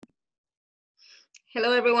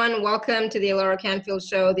Hello, everyone. Welcome to the Laura Canfield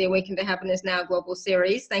Show, the Awaken to Happiness Now Global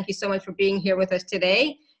Series. Thank you so much for being here with us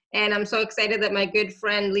today. And I'm so excited that my good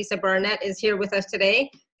friend, Lisa Barnett, is here with us today.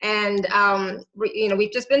 And,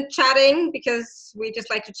 we've just been chatting because we just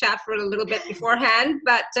like to chat for a little bit beforehand,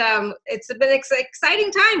 but it's been an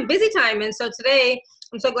exciting time, busy time. And so today,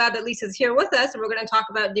 I'm so glad that Lisa's here with us, and we're going to talk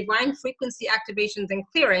about divine frequency activations and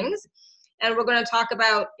clearings. And we're going to talk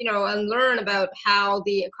about, and learn about how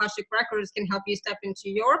the Akashic Records can help you step into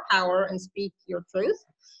your power and speak your truth.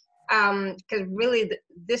 Because really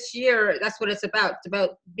this year, that's what it's about. It's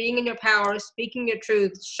about being in your power, speaking your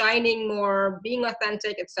truth, shining more, being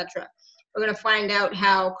authentic, etc. We're going to find out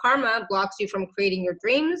how karma blocks you from creating your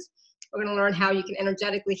dreams. We're going to learn how you can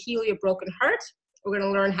energetically heal your broken heart. We're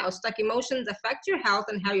going to learn how stuck emotions affect your health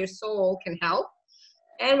and how your soul can help.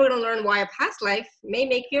 And we're going to learn why a past life may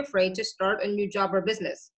make you afraid to start a new job or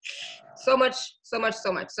business. So much. So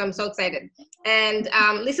I'm so excited. And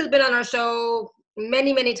Lisa's been on our show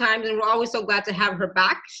many, many times, and we're always so glad to have her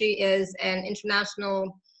back. She is an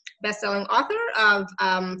international best-selling author of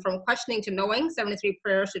From Questioning to Knowing, 73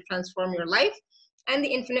 Prayers to Transform Your Life, and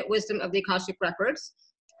The Infinite Wisdom of the Akashic Records.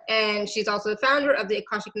 And she's also the founder of the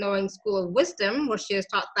Akashic Knowing School of Wisdom, where she has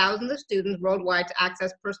taught thousands of students worldwide to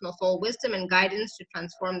access personal soul wisdom and guidance to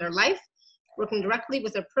transform their life, working directly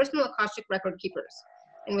with their personal Akashic record keepers.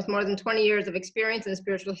 And with more than 20 years of experience in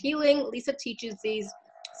spiritual healing, Lisa teaches these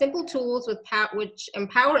simple tools which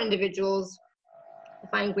empower individuals to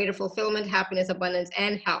find greater fulfillment, happiness, abundance,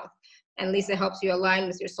 and health. And Lisa helps you align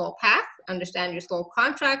with your soul path, understand your soul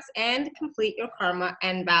contracts, and complete your karma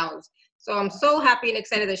and vows. So I'm so happy and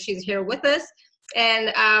excited that she's here with us.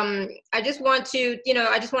 And I just want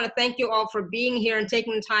to thank you all for being here and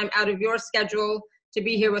taking the time out of your schedule to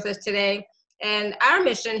be here with us today. And our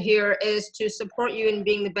mission here is to support you in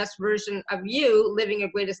being the best version of you, living your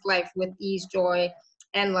greatest life with ease, joy,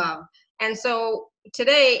 and love. And so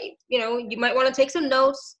today, you might want to take some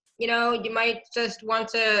notes. You might just want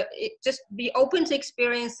to just be open to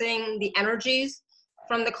experiencing the energies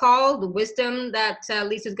from the call, the wisdom that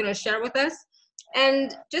Lisa's going to share with us,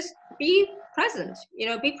 and just be present,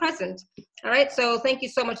 be present. All right. So thank you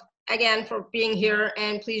so much again for being here.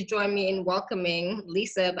 And please join me in welcoming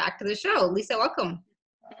Lisa back to the show. Lisa, welcome.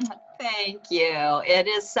 Thank you. It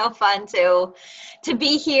is so fun to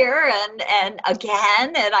be here and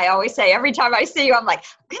again. And I always say every time I see you, I'm like,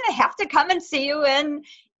 I'm going to have to come and see you in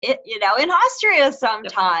Austria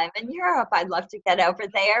sometime. Yep. In Europe, I'd love to get over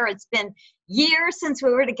there. It's been years since we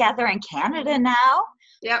were together in Canada now.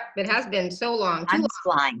 Yep, it has been so long. Time's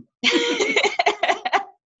flying.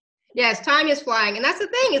 Yes, time is flying. And that's the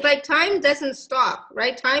thing. It's like time doesn't stop,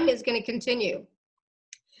 right? Time is going to continue.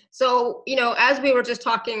 So, as we were just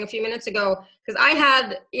talking a few minutes ago, because I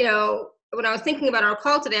had, when I was thinking about our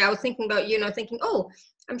call today, I was thinking about you, thinking, oh,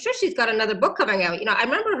 I'm sure she's got another book coming out. I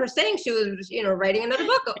remember her saying she was, writing another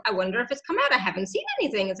book. I wonder if it's come out. I haven't seen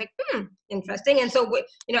anything. It's like, interesting. And so,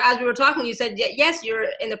 as we were talking, you said, yes, you're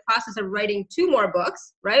in the process of writing 2 more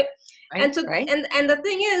books, right? And so, right. And the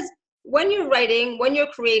thing is, when you're writing, when you're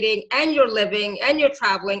creating, and you're living, and you're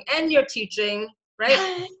traveling, and you're teaching,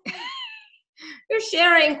 right? You're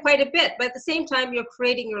sharing quite a bit, but at the same time, you're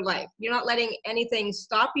creating your life. You're not letting anything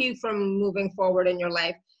stop you from moving forward in your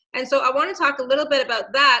life. And so I want to talk a little bit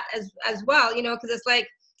about that as well, because it's like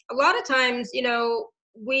a lot of times,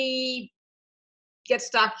 we get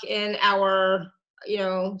stuck in our,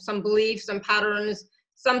 some beliefs, some patterns,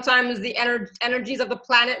 sometimes the energies of the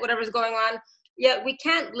planet, whatever's going on. Yet we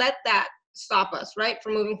can't let that stop us, right,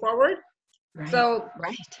 from moving forward. Right. So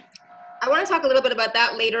right. I want to talk a little bit about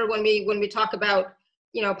that later when we talk about,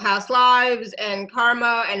 past lives and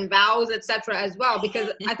karma and vows, etc. as well,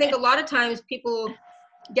 because I think a lot of times people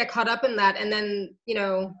get caught up in that, and then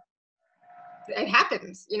it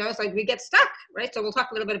happens. It's like we get stuck, right? So we'll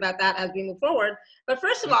talk a little bit about that as we move forward. But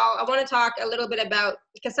first of all, I want to talk a little bit about,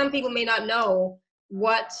 because some people may not know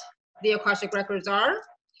what the Akashic Records are,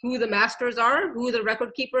 who the masters are, who the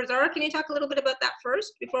record keepers are. Can you talk a little bit about that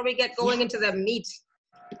first before we get going into the meat?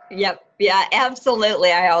 Yep. Yeah,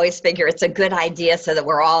 absolutely. I always figure it's a good idea so that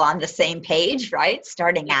we're all on the same page, right?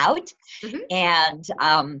 Starting out. Mm-hmm. And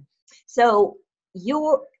so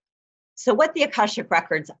what the Akashic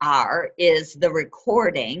Records are is the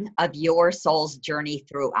recording of your soul's journey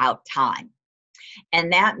throughout time.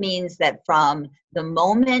 And that means that from the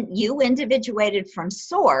moment you individuated from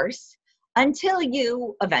source until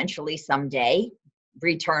you eventually someday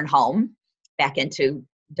return home back into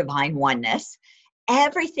divine oneness,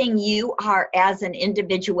 everything you are as an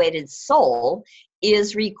individuated soul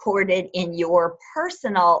is recorded in your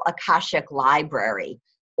personal Akashic library,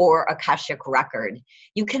 or Akashic record.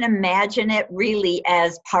 You can imagine it really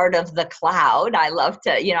as part of the cloud. I love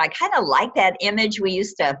to, I kind of like that image. We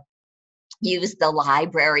used to use the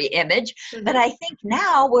library image, but I think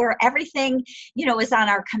now where everything, is on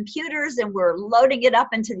our computers and we're loading it up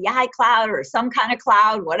into the iCloud or some kind of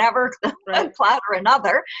cloud, whatever, right. cloud or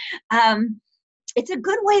another, it's a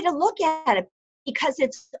good way to look at it because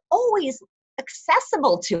it's always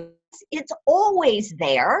accessible to us. It's always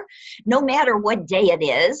there, no matter what day it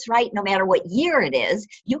is, right? No matter what year it is,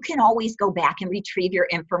 you can always go back and retrieve your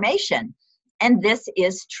information. And this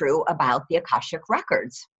is true about the Akashic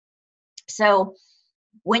records. So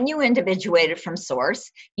when you individuated from source,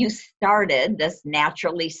 this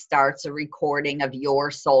naturally starts a recording of your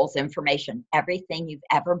soul's information, everything you've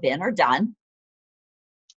ever been or done,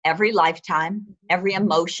 every lifetime, every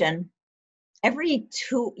emotion, every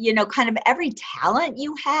every talent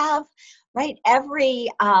you have, right?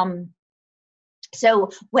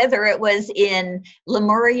 So whether it was in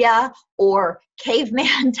Lemuria or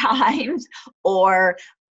caveman times or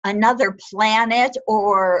another planet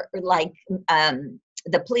or like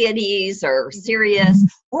the Pleiades or Sirius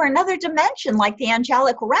or another dimension like the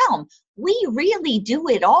angelic realm, we really do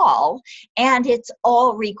it all, and it's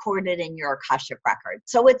all recorded in your Akashic record.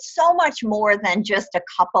 So it's so much more than just a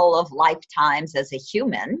couple of lifetimes as a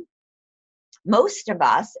human. Most of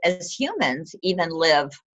us as humans even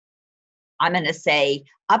live, I'm going to say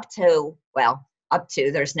up to,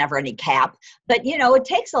 there's never any cap, but it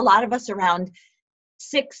takes a lot of us around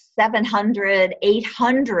 600, 700,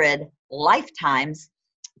 800 lifetimes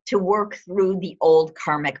to work through the old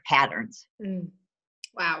karmic patterns.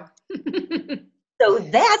 Wow. So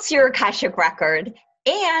that's your Akashic record.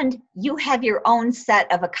 And you have your own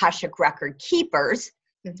set of Akashic record keepers,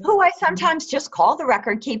 who I sometimes just call the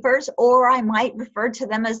record keepers, or I might refer to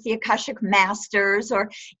them as the Akashic masters, or,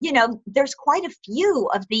 there's quite a few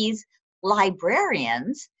of these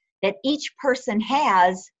librarians that each person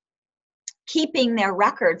has keeping their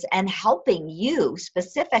records and helping you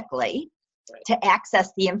specifically to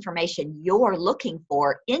access the information you're looking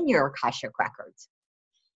for in your Akashic records.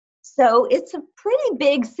 So it's a pretty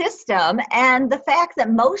big system, and the fact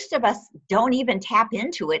that most of us don't even tap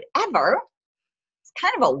into it ever, it's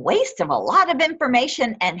kind of a waste of a lot of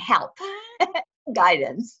information and help,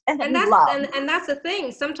 guidance, and love. And that's the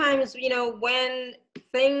thing. Sometimes, when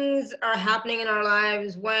things are happening in our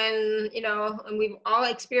lives, when, and we've all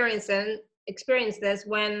experienced this,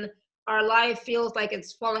 when our life feels like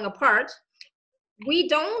it's falling apart, we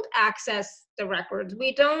don't access the records.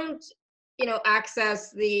 We don't,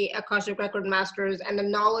 access the Akashic record masters and the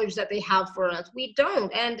knowledge that they have for us. We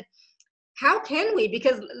don't. And how can we?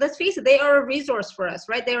 Because let's face it, they are a resource for us,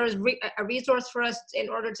 right? They are a resource for us in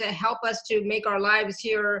order to help us to make our lives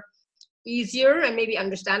here easier and maybe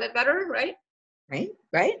understand it better, right?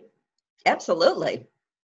 Right. Absolutely.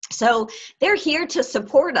 So they're here to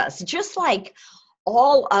support us, just like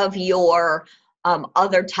all of your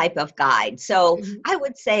other type of guides. So I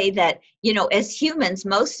would say that, as humans,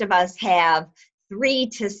 most of us have 3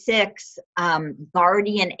 to 6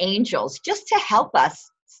 guardian angels just to help us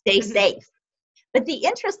stay safe. But the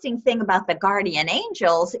interesting thing about the guardian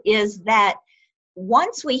angels is that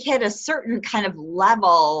once we hit a certain kind of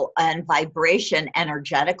level and vibration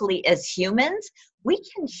energetically as humans, we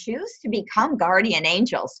can choose to become guardian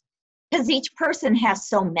angels. Because each person has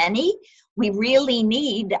so many, we really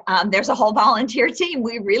need, there's a whole volunteer team,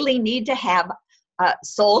 we really need to have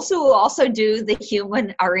souls who also do the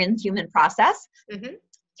human process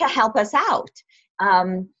to help us out.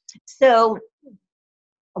 So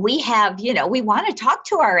we have, we want to talk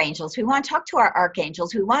to our angels, we want to talk to our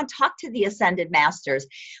archangels, we want to talk to the ascended masters.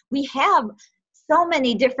 We have so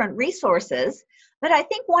many different resources, but I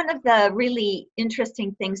think one of the really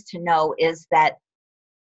interesting things to know is that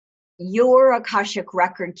your Akashic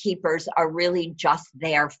record keepers are really just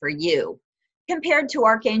there for you, compared to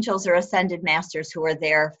archangels or ascended masters who are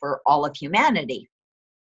there for all of humanity.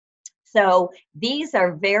 So these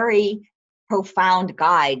are very profound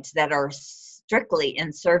guides that are strictly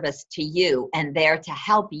in service to you and there to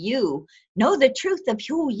help you know the truth of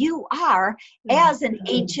who you are as an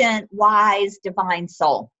ancient, wise, divine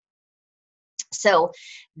soul. So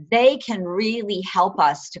they can really help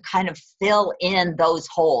us to kind of fill in those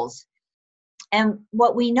holes. And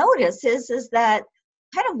what we notice is that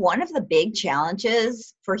kind of one of the big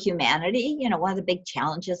challenges for humanity, one of the big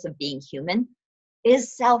challenges of being human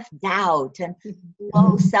is self-doubt and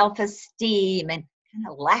low self-esteem and kind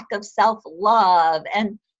of lack of self-love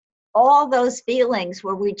and all those feelings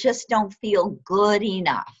where we just don't feel good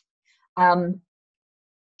enough.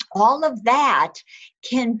 All of that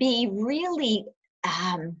can be really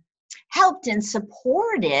helped and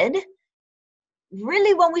supported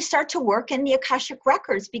really when we start to work in the Akashic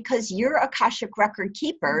records, because your Akashic record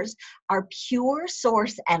keepers are pure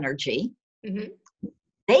source energy. Mm-hmm.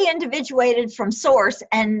 They individuated from source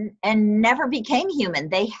and never became human.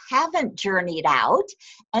 They haven't journeyed out.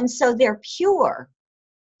 And so they're pure,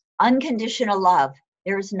 unconditional love.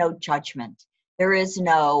 There is no judgment. There is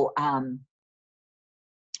no,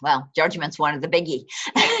 well, judgment's one of the biggies,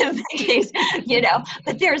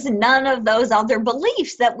 but there's none of those other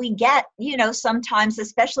beliefs that we get, sometimes,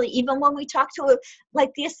 especially even when we talk to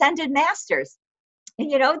like the Ascended Masters.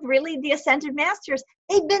 Really the Ascended Masters,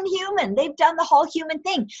 they've been human. They've done the whole human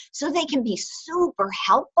thing. So they can be super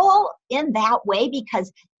helpful in that way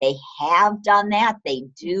because they have done that. They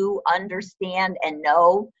do understand and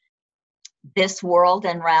know this world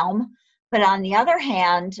and realm. But on the other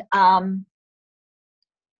hand,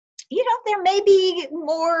 there may be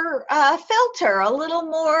more filter, a little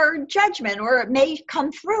more judgment, or it may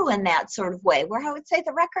come through in that sort of way, where I would say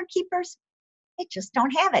the record keepers, they just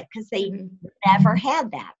don't have it because they never had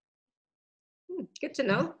that. Good to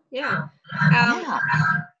know. Yeah. Yeah.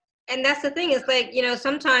 And that's the thing, is like,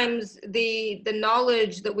 sometimes the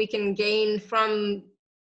knowledge that we can gain from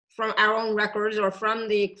our own records, or from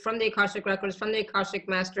the Akashic records, from the Akashic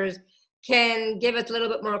masters, can give us a little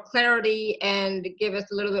bit more clarity and give us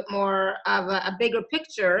a little bit more of a bigger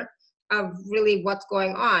picture of really what's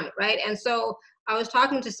going on, right? And so I was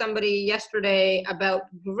talking to somebody yesterday about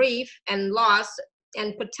grief and loss,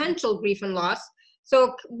 and potential grief and loss.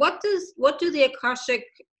 So what do the Akashic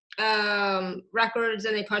records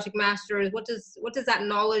and the Akashic masters, what does that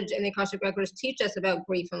knowledge and the Akashic records teach us about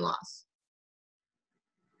grief and loss?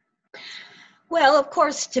 Well, of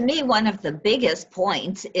course, to me, one of the biggest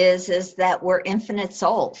points is that we're infinite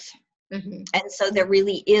souls. Mm-hmm. And so there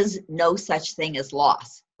really is no such thing as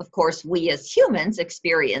loss. Of course, we as humans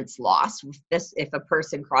experience loss. If a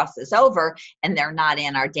person crosses over and they're not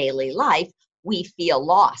in our daily life, we feel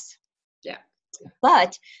loss. Yeah.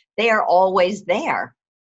 But they are always there.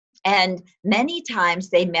 And many times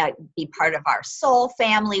they may be part of our soul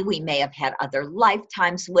family. We may have had other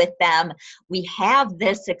lifetimes with them. We have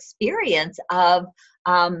this experience of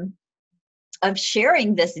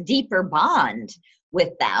sharing this deeper bond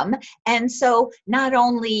with them. And so not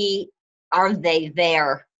only are they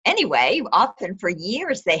there anyway, often for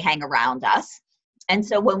years they hang around us. And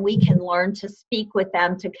so when we can learn to speak with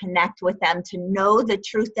them, to connect with them, to know the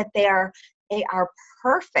truth that they are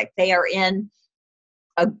perfect. They are in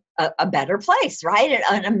a better place, right?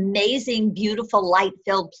 An amazing, beautiful,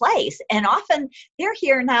 light-filled place. And often they're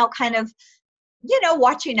here now kind of,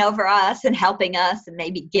 watching over us and helping us and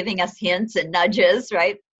maybe giving us hints and nudges,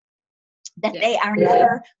 right? That they are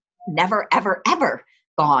never, ever, ever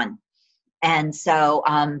gone. And so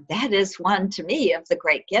that is one, to me, of the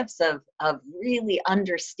great gifts of really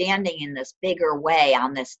understanding in this bigger way,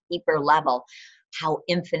 on this deeper level, how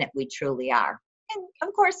infinite we truly are. And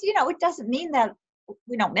of course, it doesn't mean that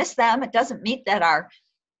we don't miss them. It doesn't mean that our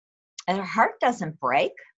heart doesn't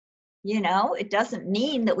break. It doesn't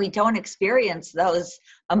mean that we don't experience those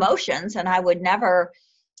emotions. And I would never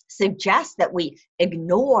suggest that we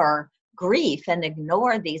ignore grief and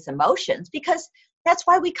ignore these emotions, because that's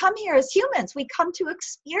why we come here as humans. We come to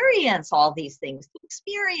experience all these things, to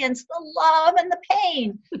experience the love and the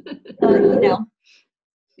pain,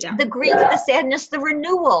 Yeah. The grief, the sadness, the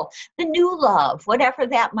renewal, the new love, whatever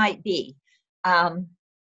that might be.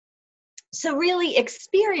 So really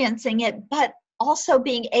experiencing it, but also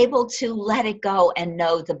being able to let it go and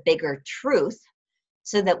know the bigger truth,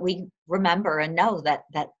 so that we remember and know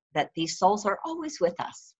that these souls are always with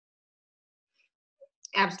us.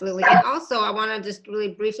 Absolutely. And also, I want to just really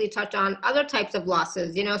briefly touch on other types of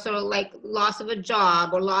losses, so like loss of a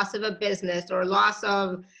job, or loss of a business, or loss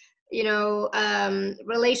of,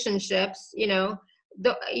 relationships,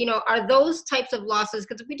 are those types of losses,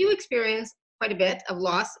 because we do experience quite a bit of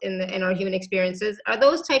loss in our human experiences. Are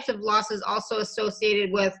those types of losses also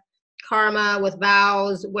associated with karma, with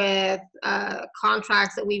vows, with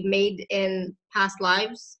contracts that we've made in past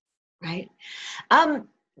lives? Right.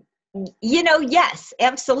 Yes,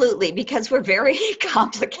 absolutely, because we're very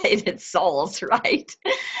complicated souls, right?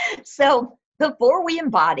 So before we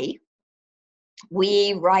embody,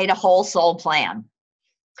 we write a whole soul plan.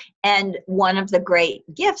 And one of the great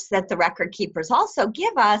gifts that the record keepers also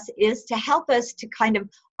give us is to help us to kind of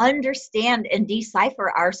understand and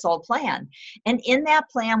decipher our soul plan. And in that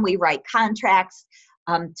plan, we write contracts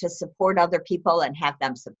to support other people and have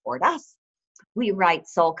them support us. We write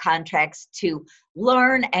soul contracts to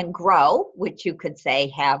learn and grow, which you could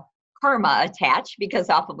say have karma attached, because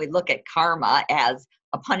often we look at karma as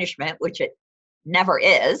a punishment, which it never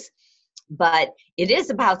is. but it is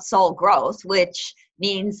about soul growth, which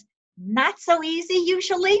means not so easy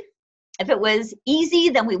usually. If it was easy,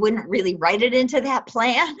 then we wouldn't really write it into that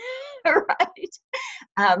plan,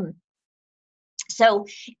 right? So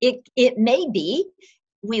it may be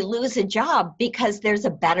we lose a job because there's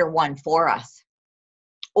a better one for us,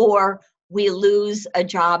 or we lose a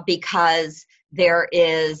job because there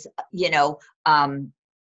is,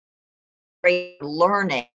 great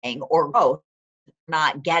learning or growth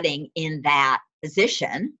not getting in that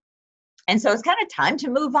position. And so it's kind of time to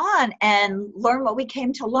move on and learn what we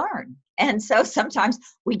came to learn. And so sometimes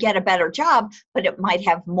we get a better job, but it might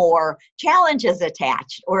have more challenges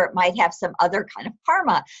attached, or it might have some other kind of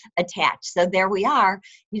karma attached. So there we are,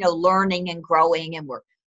 learning and growing, and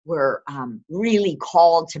we're really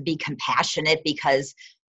called to be compassionate because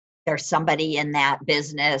there's somebody in that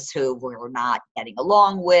business who we're not getting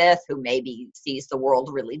along with, who maybe sees the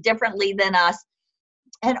world really differently than us.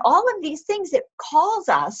 And all of these things, it calls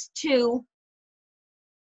us to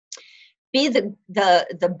be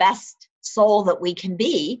the best soul that we can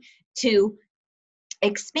be, to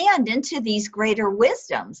expand into these greater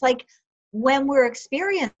wisdoms. Like when we're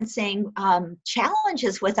experiencing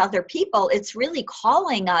challenges with other people, it's really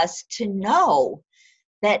calling us to know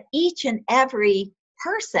that each and every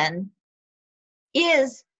person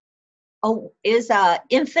is a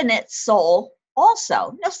infinite soul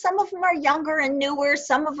also. Now, some of them are younger and newer,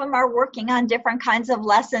 some of them are working on different kinds of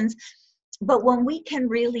lessons, but when we can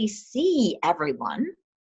really see everyone,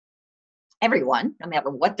 no matter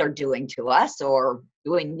what they're doing to us or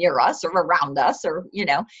doing near us or around us, or,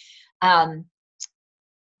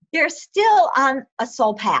 they're still on a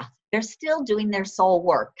soul path. They're still doing their soul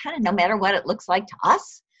work, kind of no matter what it looks like to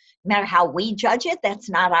us, no matter how we judge it. That's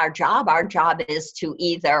not our job. Our job is to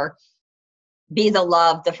either be the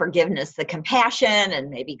love, the forgiveness, the compassion, and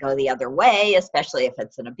maybe go the other way, especially if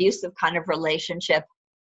it's an abusive kind of relationship,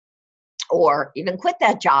 or even quit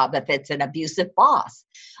that job if it's an abusive boss.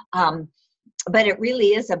 But it really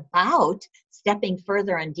is about stepping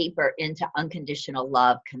further and deeper into unconditional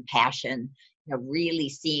love, compassion, really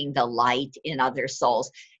seeing the light in other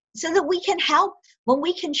souls, so that we can help. When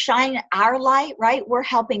we can shine our light, right, we're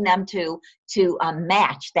helping them to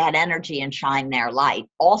match that energy and shine their light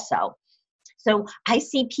also. So I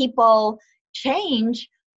see people change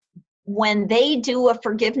when they do a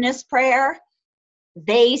forgiveness prayer.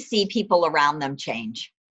 They see people around them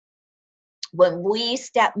change. When we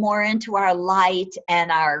step more into our light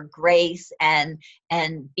and our grace and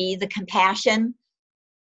be the compassion,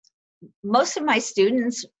 most of my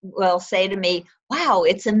students will say to me, wow,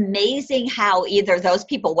 it's amazing how either those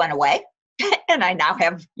people went away and I now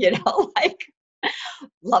have, like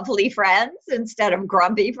lovely friends instead of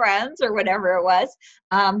grumpy friends or whatever it was.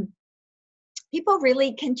 People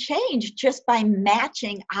really can change just by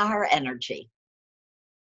matching our energy.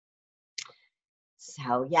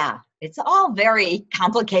 So yeah, it's all very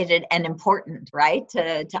complicated and important, right?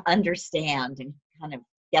 To understand and kind of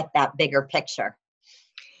get that bigger picture.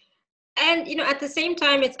 And, at the same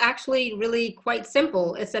time, it's actually really quite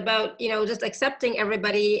simple. It's about, just accepting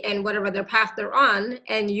everybody and whatever their path they're on.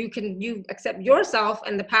 And you accept yourself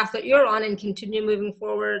and the path that you're on and continue moving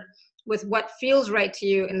forward with what feels right to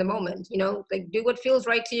you in the moment. Like do what feels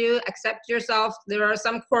right to you, accept yourself. There are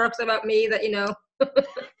some quirks about me that,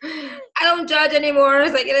 I don't judge anymore.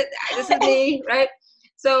 It's like, this is me, right?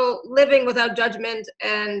 So living without judgment.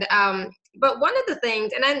 And, but one of the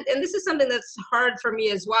things, and this is something that's hard for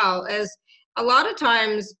me as well, is a lot of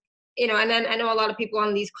times, and then I know a lot of people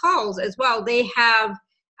on these calls as well, they have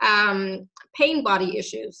pain body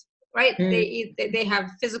issues, right? They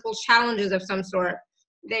have physical challenges of some sort.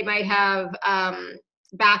 They might have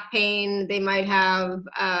back pain. They might have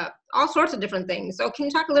all sorts of different things. So can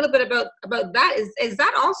you talk a little bit about that? Is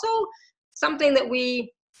that also something that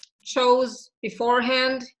we chose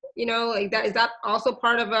beforehand? Like that, is that also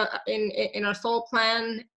part of in our soul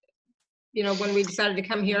plan, when we decided to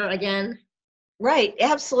come here again? Right,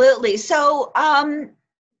 absolutely. So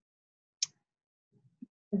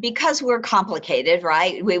because we're complicated,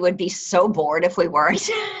 right? We would be so bored if we weren't.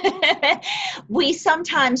 We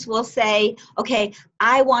sometimes will say, okay,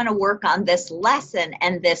 I want to work on this lesson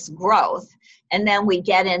and this growth. And then we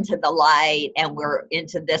get into the light and we're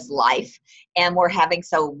into this life and we're having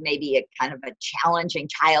maybe a kind of a challenging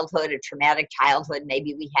childhood, a traumatic childhood.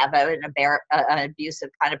 Maybe we have an abusive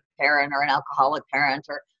kind of parent or an alcoholic parent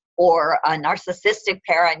or a narcissistic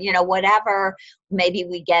parent, whatever. Maybe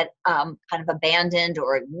we get kind of abandoned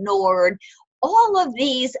or ignored. All of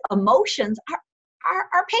these emotions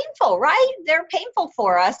are painful, right? They're painful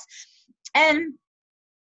for us. And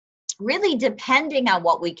really depending on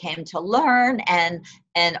what we came to learn and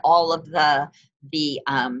all of the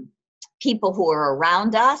people who are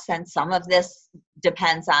around us, and some of this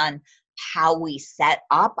depends on how we set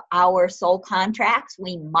up our soul contracts.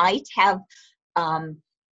 We might have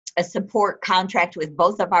a support contract with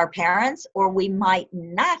both of our parents, or we might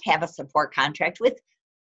not have a support contract with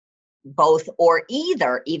both or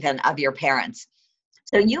either even of your parents.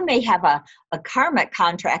 So you may have a karmic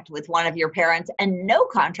contract with one of your parents and no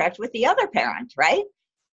contract with the other parent, right?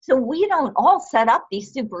 So we don't all set up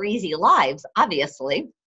these super easy lives, obviously.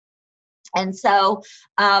 And so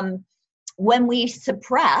when we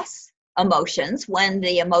suppress emotions, when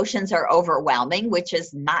the emotions are overwhelming, which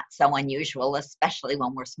is not so unusual, especially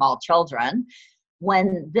when we're small children,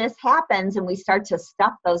 when this happens and we start to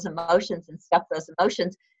stuff those emotions,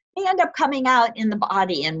 they end up coming out in the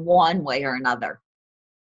body in one way or another.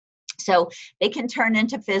 So they can turn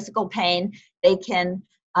into physical pain. They can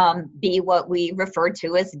be what we refer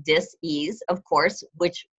to as dis-ease, of course,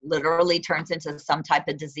 which literally turns into some type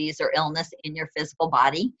of disease or illness in your physical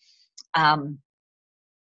body.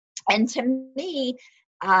 And to me,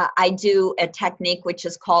 I do a technique which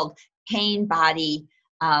is called pain body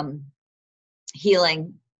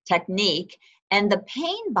healing technique. And the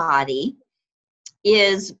pain body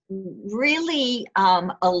is really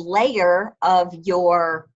a layer of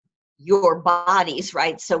your bodies,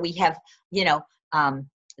 right? So we have,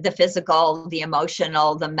 the physical, the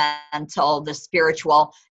emotional, the mental, the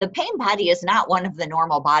spiritual. The pain body is not one of the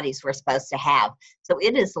normal bodies we're supposed to have. So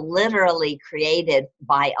it is literally created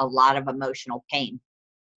by a lot of emotional pain.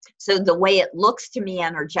 So the way it looks to me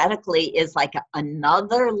energetically is like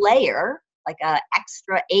another layer, like an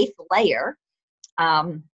extra 8th layer.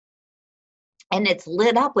 And it's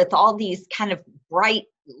lit up with all these kind of bright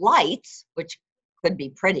lights, which could be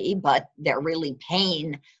pretty, but they're really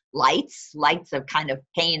pain lights of kind of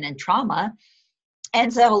pain and trauma.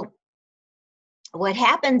 And so what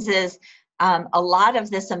happens is a lot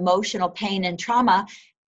of this emotional pain and trauma,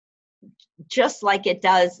 just like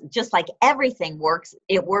everything works,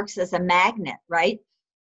 it works as a magnet, right?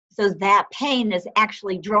 So that pain is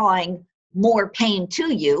actually drawing more pain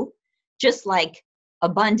to you, just like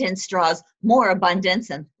abundance draws more abundance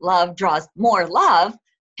and love draws more love,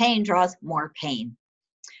 pain draws more pain.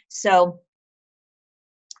 So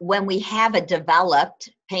when we have a developed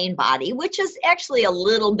pain body, which is actually a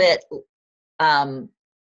little bit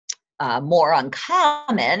more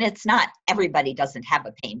uncommon, it's not everybody doesn't have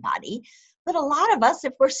a pain body, but a lot of us,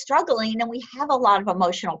 if we're struggling and we have a lot of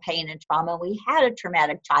emotional pain and trauma, we had a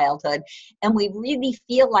traumatic childhood, and we really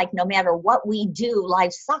feel like no matter what we do,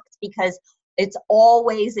 life sucks because it's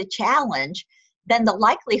always a challenge, then the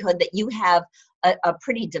likelihood that you have a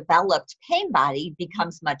pretty developed pain body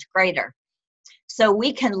becomes much greater. So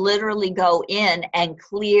we can literally go in and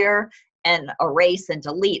clear and erase and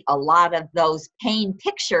delete a lot of those pain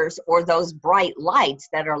pictures or those bright lights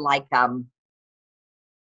that are like, I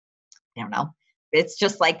don't know, it's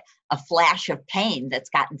just like a flash of pain that's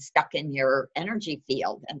gotten stuck in your energy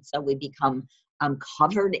field. And so we become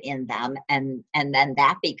covered in them. And then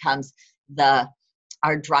that becomes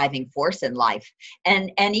our driving force in life.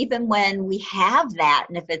 And even when we have that,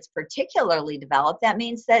 and if it's particularly developed, that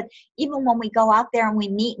means that even when we go out there and we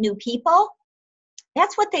meet new people,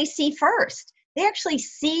 that's what they see first. They actually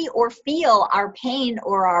see or feel our pain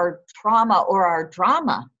or our trauma or our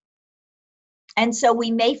drama. And so we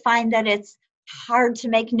may find that it's hard to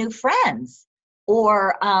make new friends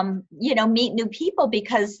or, meet new people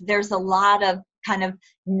because there's a lot of kind of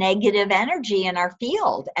negative energy in our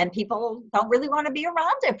field, and people don't really want to be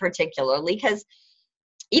around it particularly because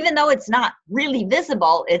even though it's not really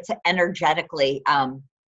visible, it's energetically out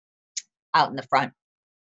in the front.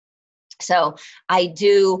 So I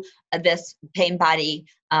do this pain body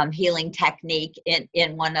healing technique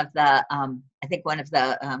in one of the,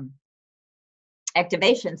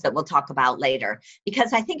 activations that we'll talk about later,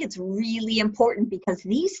 because I think it's really important, because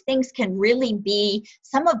these things can really be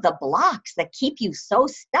some of the blocks that keep you so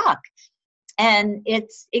stuck. And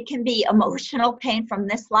it can be emotional pain from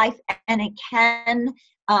this life, and it can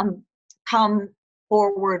come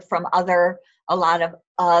forward from a lot of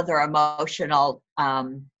other emotional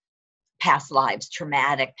past lives,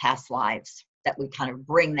 traumatic past lives, that we kind of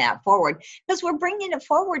bring that forward because we're bringing it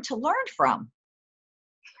forward to learn from.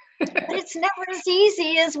 But it's never as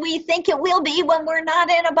easy as we think it will be when we're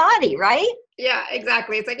not in a body, right? Yeah,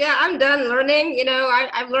 exactly. It's like, yeah, I'm done learning.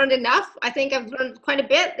 I've learned enough. I think I've learned quite a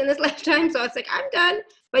bit in this lifetime. So it's like, I'm done.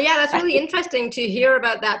 But yeah, that's really interesting to hear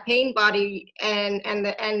about that pain body and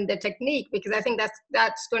the technique, because I think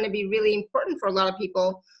that's going to be really important for a lot of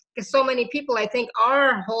people, because so many people, I think,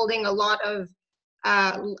 are holding a lot of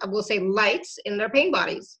I will say, lights in their pain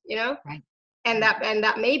bodies, you know, Right. and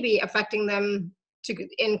that may be affecting them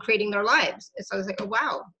in creating their lives. So it's like, oh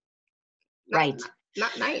wow, not Right.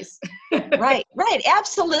 not nice. Right, right,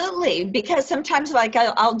 absolutely. Because sometimes, like,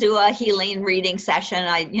 I'll do a healing reading session.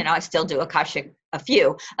 I still do a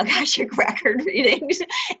few Akashic record readings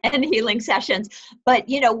and healing sessions. But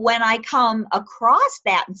when I come across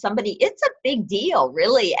that in somebody, it's a big deal,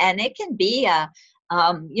 really, and it can be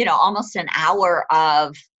almost an hour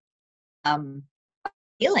of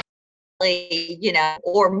healing,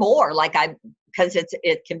 or more. Because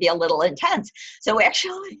it can be a little intense. So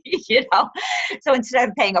actually, so instead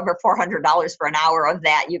of paying over $400 for an hour of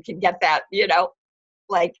that, you can get that,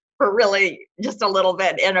 like for really just a little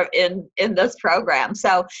bit in this program.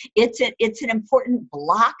 So it's an important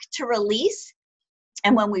block to release.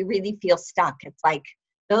 And when we really feel stuck, it's like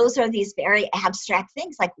those are these very abstract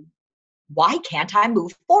things, like, why can't I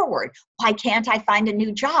move forward? Why can't I find a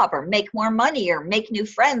new job or make more money or make new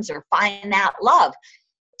friends or find that love?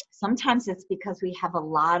 Sometimes it's because we have a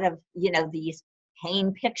lot of, these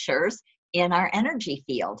pain pictures in our energy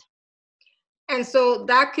field. And so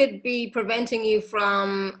that could be preventing you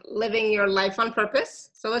from living your life on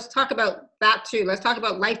purpose. So let's talk about that too. Let's talk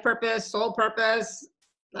about life purpose, soul purpose.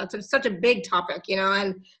 That's such a big topic,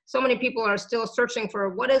 and so many people are still searching for,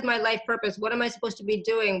 what is my life purpose? What am I supposed to be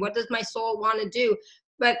doing? What does my soul want to do?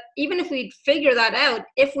 But even if we figure that out,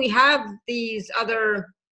 if we have these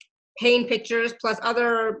other pain pictures plus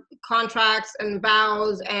other contracts and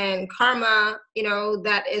vows and karma,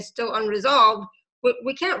 that is still unresolved,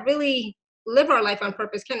 we can't really live our life on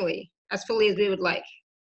purpose, can we, as fully as we would like?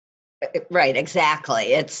 Right,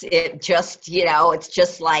 exactly. It's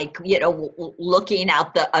just like, looking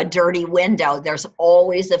out a dirty window. There's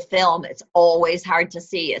always a film. It's always hard to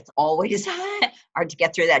see. It's always hard to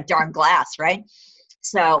get through that darn glass, right?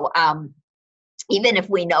 So, even if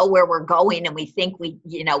we know where we're going and we think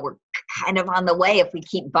we're kind of on the way, if we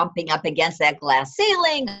keep bumping up against that glass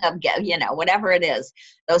ceiling of, whatever it is,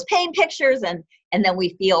 those pain pictures, and then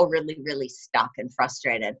we feel really, really stuck and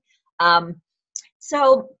frustrated.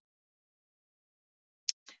 So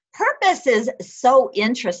purpose is so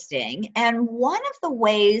interesting. And one of the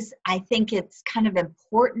ways I think it's kind of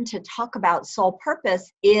important to talk about soul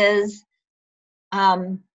purpose is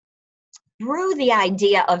through the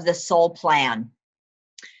idea of the soul plan.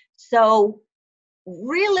 So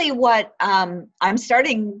really what I'm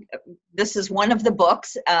starting, this is one of the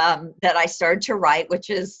books that I started to write, which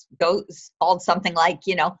is called something like,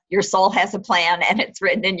 Your Soul Has a Plan, and it's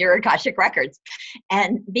written in your Akashic Records.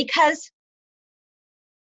 And because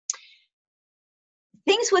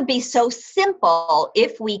things would be so simple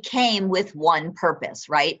if we came with one purpose,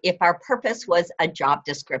 right? If our purpose was a job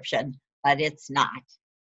description, but it's not,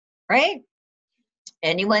 right?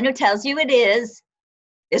 Anyone who tells you it is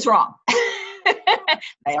wrong.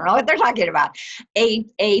 They don't know what they're talking about. A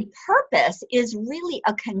purpose is really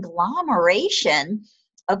a conglomeration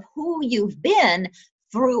of who you've been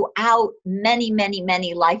throughout many, many,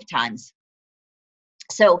 many lifetimes.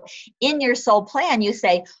 So in your soul plan, you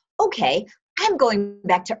say, okay, I'm going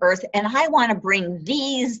back to Earth and I want to bring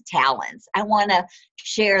these talents. I want to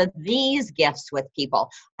share these gifts with people.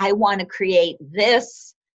 I want to create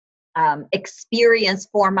this experience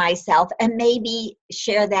for myself and maybe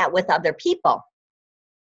share that with other people.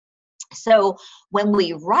 So when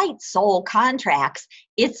we write soul contracts,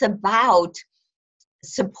 it's about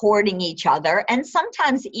supporting each other, and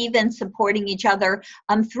sometimes even supporting each other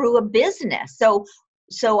through a business.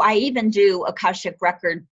 So I even do Akashic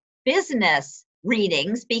Record business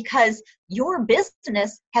readings because your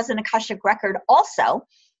business has an Akashic Record also,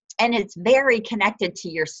 and it's very connected to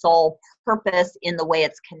your soul purpose in the way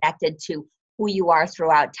it's connected to who you are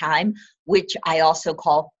throughout time, which I also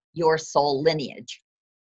call your soul lineage.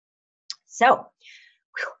 So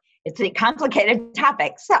it's a complicated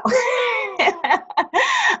topic. So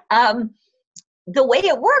the way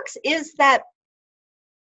it works is that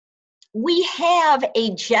we have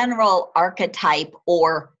a general archetype,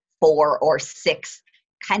 or 4 or 6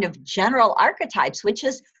 kind of general archetypes, which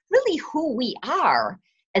is really who we are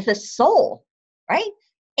as a soul, right?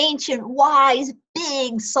 Ancient, wise,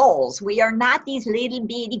 big souls. We are not these little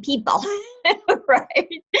bitty people,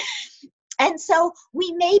 right? And so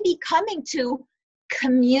we may be coming to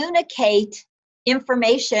communicate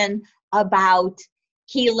information about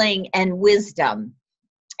healing and wisdom.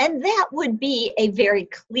 And that would be a very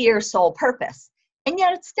clear soul purpose. And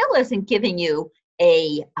yet it still isn't giving you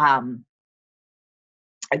a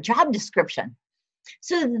job description.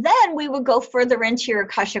 So then we would go further into your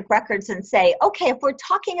Akashic Records and say, okay, if we're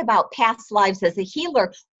talking about past lives as a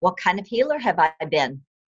healer, what kind of healer have I been?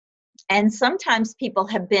 And sometimes people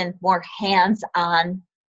have been more hands-on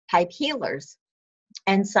type healers.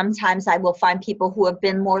 And sometimes I will find people who have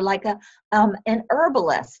been more like an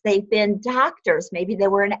herbalist. They've been doctors. Maybe they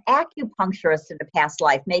were an acupuncturist in a past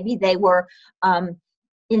life. Maybe they were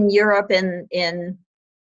in Europe in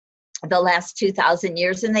the last 2,000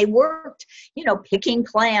 years, and they worked, picking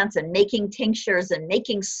plants and making tinctures and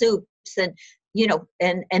making soups and,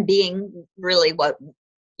 and being really what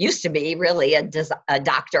used to be really a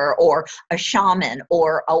doctor or a shaman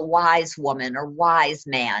or a wise woman or wise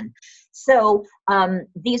man. So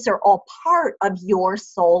these are all part of your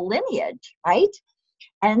soul lineage, right?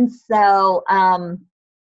 And so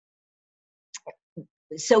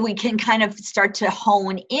so we can kind of start to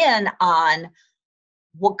hone in on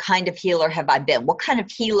what kind of healer have I been? What kind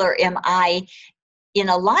of healer am I in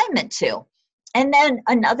alignment to? And then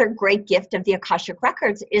another great gift of the Akashic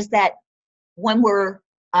Records is that when we're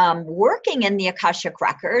working in the Akashic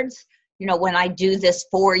Records, when I do this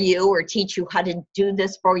for you or teach you how to do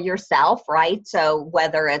this for yourself, right? So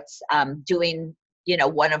whether it's doing,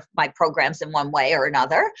 one of my programs in one way or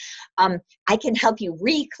another, I can help you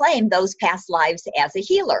reclaim those past lives as a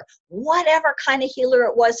healer, whatever kind of healer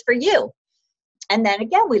it was for you. And then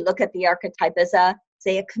again, we look at the archetype as a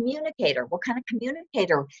communicator. What kind of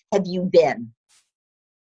communicator have you been?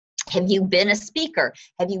 Have you been a speaker?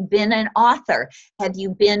 Have you been an author? Have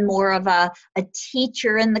you been more of a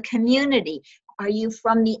teacher in the community? Are you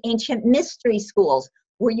from the ancient mystery schools?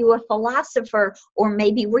 Were you a philosopher, or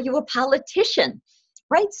maybe were you a politician?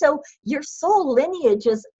 Right? So your soul lineage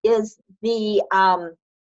is the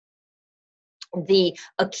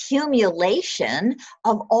accumulation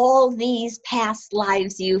of all these past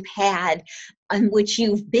lives you've had in which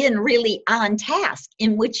you've been really on task,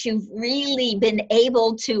 in which you've really been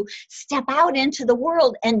able to step out into the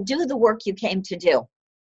world and do the work you came to do.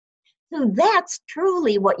 So that's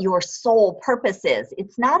truly what your soul purpose is.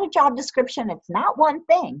 It's not a job description. It's not one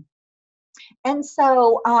thing. And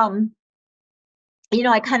so, I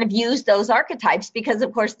kind of use those archetypes because,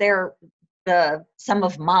 of course, they're some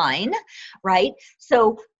of mine, right?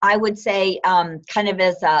 So I would say, kind of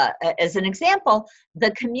as an example,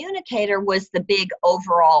 the communicator was the big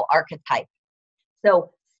overall archetype.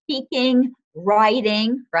 So speaking,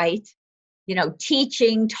 writing, right?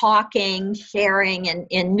 Teaching, talking, sharing, and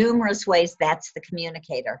in numerous ways, that's the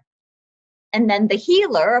communicator. And then the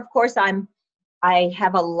healer, of course, I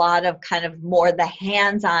have a lot of kind of more the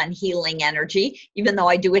hands-on healing energy, even though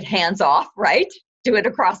I do it hands-off, right? Do it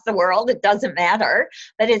across the world, it doesn't matter,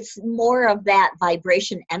 but it's more of that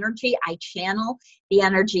vibration energy. I channel the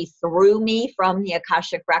energy through me from the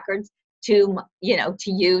Akashic Records to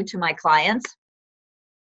you, to my clients.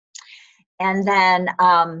 And then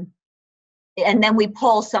we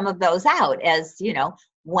pull some of those out. As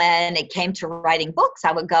when it came to writing books,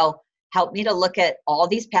 I would go, help me to look at all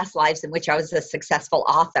these past lives in which I was a successful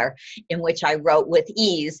author, in which I wrote with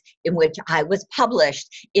ease, in which I was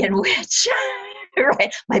published, in which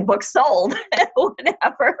right, my book sold,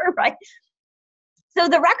 whatever, right? So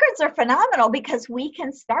the records are phenomenal because we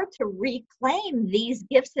can start to reclaim these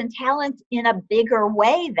gifts and talents in a bigger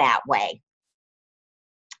way that way.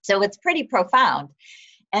 So it's pretty profound.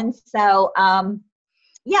 And so,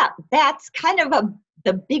 that's kind of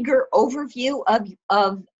the bigger overview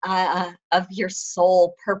of your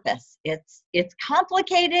soul purpose. It's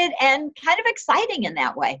complicated and kind of exciting in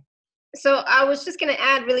that way. So I was just going to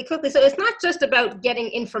add really quickly. So it's not just about getting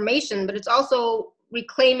information, but it's also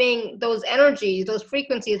reclaiming those energies, those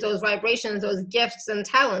frequencies, those vibrations, those gifts and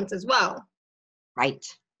talents as well. Right.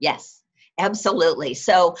 Yes, absolutely.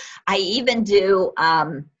 So I even do,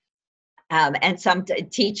 and some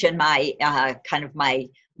teach in my kind of my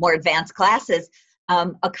more advanced classes,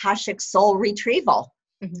 Akashic soul retrieval,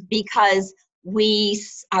 because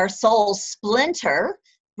our souls splinter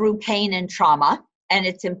through pain and trauma. And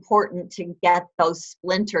it's important to get those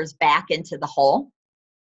splinters back into the whole,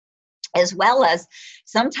 as well as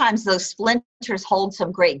sometimes those splinters hold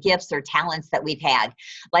some great gifts or talents that we've had.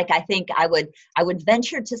 Like I think I would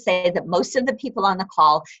venture to say that most of the people on the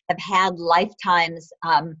call have had lifetimes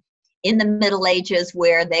in the Middle Ages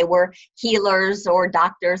where they were healers or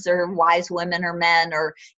doctors or wise women or men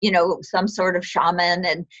or, some sort of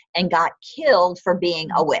shaman and got killed for being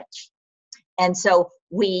a witch. And so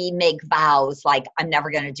we make vows like, I'm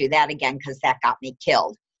never going to do that again because that got me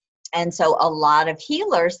killed. And so a lot of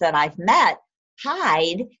healers that I've met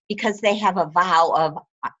hide because they have a vow of,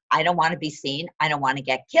 I don't want to be seen. I don't want to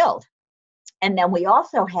get killed. And then we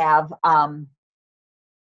also have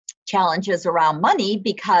challenges around money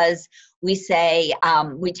because we say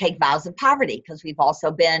we take vows of poverty because we've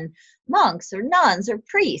also been monks or nuns or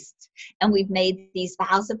priests, and we've made these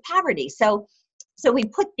vows of poverty. So we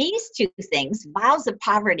put these two things, vows of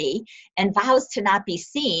poverty and vows to not be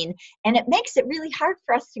seen, and it makes it really hard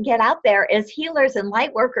for us to get out there as healers and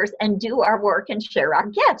light workers and do our work and share our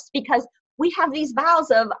gifts because we have these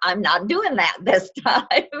vows of, I'm not doing that this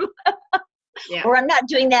time. Yeah. Or I'm not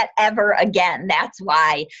doing that ever again. That's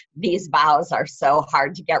why these vows are so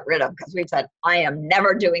hard to get rid of, because we've said, I am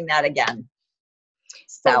never doing that again.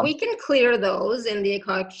 So So we can clear those in the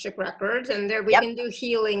Akashic records, and there we yep. can do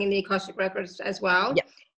healing in the Akashic records as well. Yep.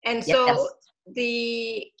 And Yes. so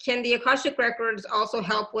can the Akashic records also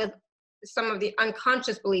help with some of the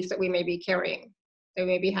unconscious beliefs that we may be carrying, that we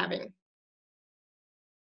may be having?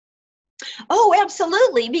 Oh,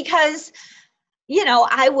 absolutely. Because, you know,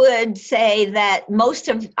 I would say that most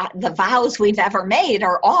of the vows we've ever made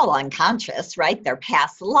are all unconscious, right? They're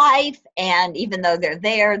past life. And even though they're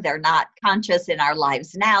there, they're not conscious in our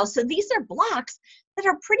lives now. So these are blocks that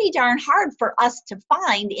are pretty darn hard for us to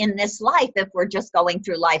find in this life if we're just going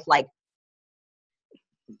through life like,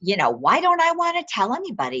 you know, why don't I want to tell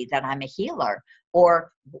anybody that I'm a healer?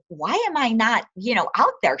 Or why am I not, you know,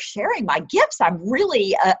 out there sharing my gifts? I'm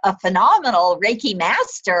really a phenomenal Reiki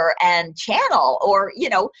master and channel, or, you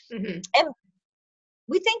know, and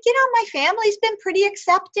we think, you know, my family's been pretty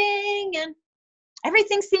accepting and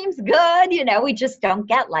everything seems good. You know, we just don't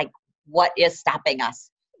get like what is stopping us.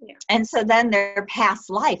 Yeah. And so then there are past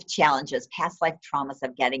life challenges, past life traumas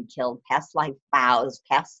of getting killed, past life vows,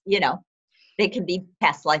 past, you know, they can be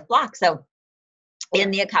past life blocks. So in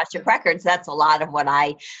the Akashic records, that's a lot of what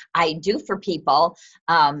I do for people,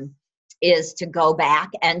 is to go back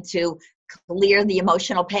and to clear the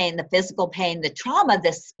emotional pain, the physical pain, the trauma,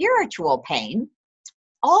 the spiritual pain,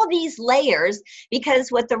 all these layers,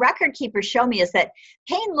 because what the record keepers show me is that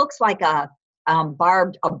pain looks like a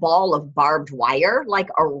ball of barbed wire, like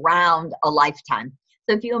around a lifetime.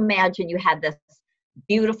 So if you imagine you had this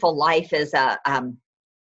beautiful life as a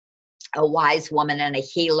wise woman and a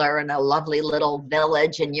healer in a lovely little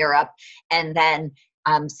village in Europe, and then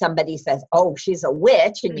somebody says, oh, she's a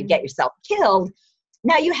witch, and you get yourself killed.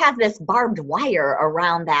 Now you have this barbed wire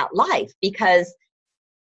around that life because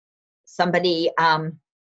somebody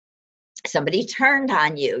turned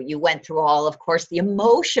on you. You went through all, of course, the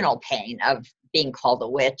emotional pain of being called a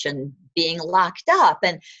witch and being locked up,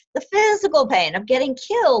 and the physical pain of getting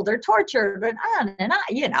killed or tortured, and on,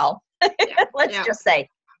 you know. Let's just say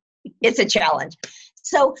it's a challenge.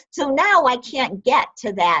 So now I can't get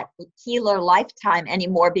to that healer lifetime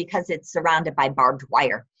anymore because it's surrounded by barbed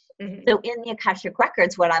wire. So in the Akashic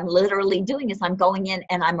records, what I'm literally doing is I'm going in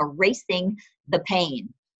and I'm erasing the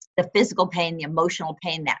pain, the physical pain, the emotional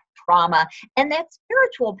pain, that trauma, and that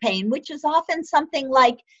spiritual pain, which is often something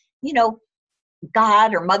like, you know,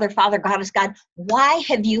 God or Mother, Father, Goddess, God, why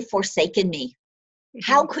have you forsaken me?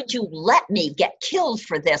 How could you let me get killed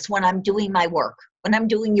for this when I'm doing my work, when I'm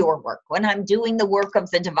doing your work, when I'm doing the work of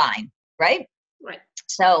the divine, right? Right.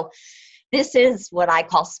 So this is what I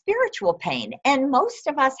call spiritual pain. And most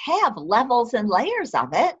of us have levels and layers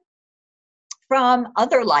of it from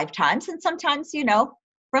other lifetimes, and sometimes, you know,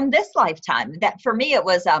 from this lifetime. That for me, it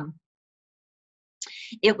was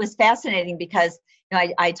fascinating because, you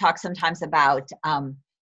know, I talk sometimes about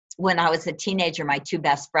when I was a teenager, my two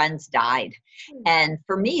best friends died. And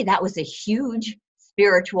for me, that was a huge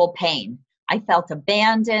spiritual pain. I felt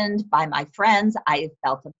abandoned by my friends. I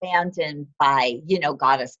felt abandoned by, you know,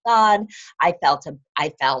 Goddess God. I felt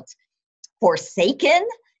forsaken.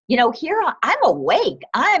 You know, here I'm awake.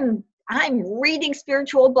 I'm reading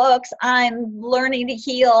spiritual books. I'm learning to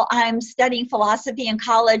heal. I'm studying philosophy in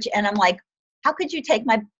college. And I'm like, how could you take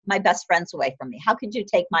my best friends away from me? How could you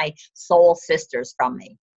take my soul sisters from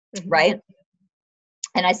me? Right?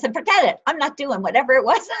 And I said, forget it. I'm not doing whatever it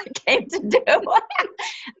was I came to do.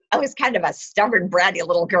 I was kind of a stubborn, bratty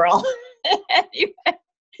little girl. Anyway,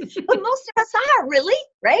 but most of us are, really,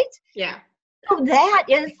 right? Yeah. So that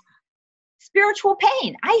is spiritual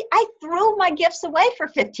pain. I threw my gifts away for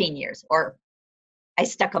 15 years, or I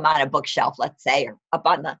stuck them on a bookshelf, let's say, or up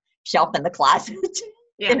on the shelf in the closet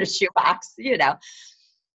in a shoebox, you know.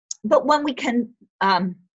 But when we can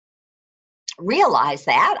realize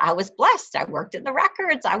that, I was blessed. I worked in the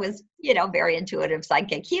records. I was, you know, very intuitive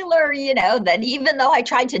psychic healer, you know, that even though I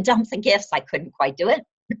tried to dump the gifts, I couldn't quite do it.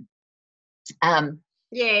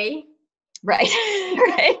 Yay. Right.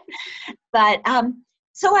 Right. But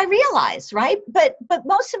so I realized, right? But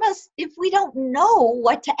most of us, if we don't know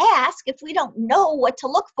what to ask, if we don't know what to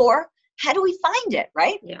look for, how do we find it,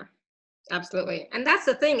 right? Yeah, absolutely. And that's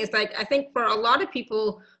the thing, is like, I think for a lot of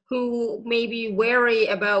people who may be wary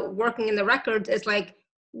about working in the records is like,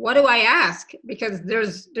 what do I ask? Because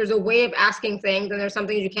there's a way of asking things, and there's some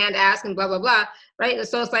things you can't ask, and blah blah blah, right?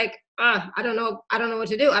 So it's like, I don't know what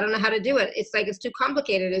to do. I don't know how to do it. It's like, it's too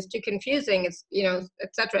complicated. It's too confusing. It's,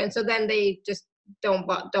 etc. And so then they just don't.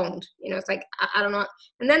 It's like, I don't know.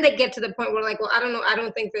 And then they get to the point where like, well, I don't know. I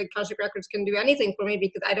don't think the Akashic records can do anything for me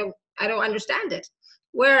because I don't understand it.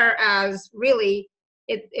 Whereas really,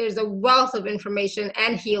 it is a wealth of information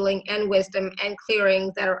and healing and wisdom and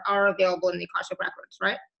clearing that are available in the Akashic records,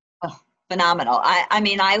 right? Oh, phenomenal. I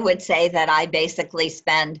mean, I would say that I basically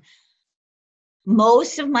spend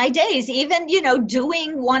most of my days, even,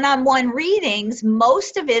 doing one-on-one readings,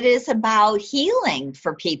 most of it is about healing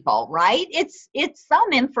for people, right? It's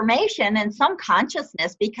some information and some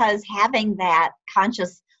consciousness, because having that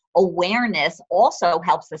conscious awareness also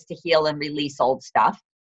helps us to heal and release old stuff.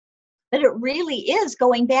 But it really is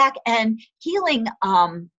going back and healing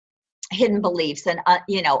hidden beliefs and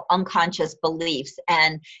unconscious beliefs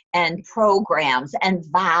and programs and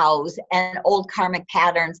vows and old karmic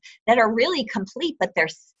patterns that are really complete, but they're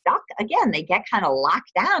stuck. Again, they get kind of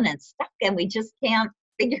locked down and stuck, and we just can't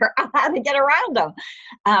figure out how to get around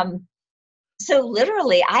them. So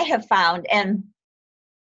literally, I have found and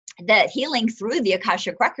that healing through the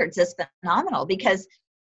Akashic records is phenomenal, because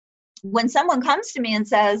when someone comes to me and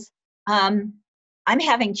says, I'm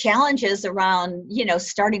having challenges around,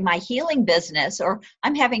 starting my healing business, or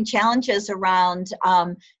I'm having challenges around,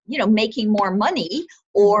 making more money,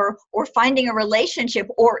 or finding a relationship,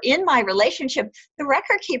 or in my relationship, the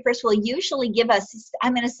record keepers will usually give us,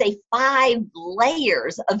 I'm going to say 5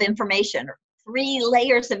 layers of information, or 3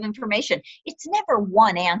 layers of information. It's never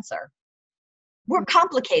one answer. We're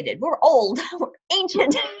complicated. We're old. We're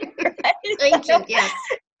ancient. Right? Ancient, yes.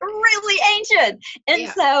 Really ancient. And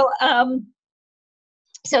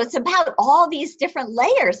so it's about all these different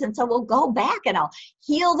layers. And so we'll go back and I'll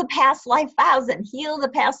heal the past life vows and heal the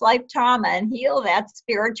past life trauma and heal that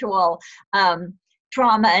spiritual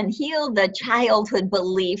trauma and heal the childhood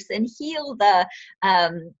beliefs and heal the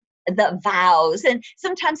vows. And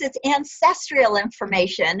sometimes it's ancestral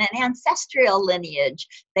information and ancestral lineage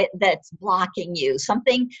that's blocking you,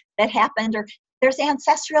 something that happened, or there's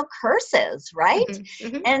ancestral curses, right? Mm-hmm,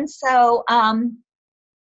 mm-hmm. And so,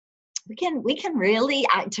 we can really,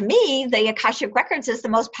 to me, the Akashic records is the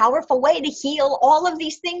most powerful way to heal all of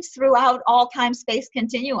these things throughout all time space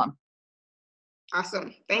continuum.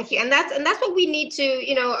 Awesome. Thank you. And that's what we need to,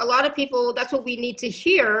 a lot of people, that's what we need to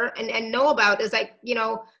hear and know about, is like,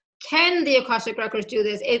 can the Akashic records do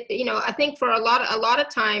this? I think for a lot of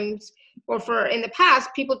times, or for in the past,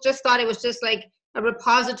 people just thought it was just like a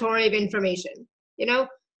repository of information,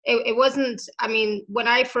 It wasn't, when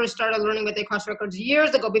I first started learning about the Akashic records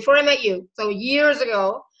years ago, before I met you, so years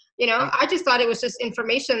ago, I just thought it was just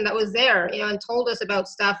information that was there, and told us about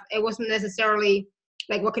stuff. It wasn't necessarily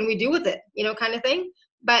like, what can we do with it, kind of thing.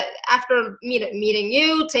 But after meeting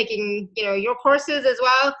you, taking, your courses as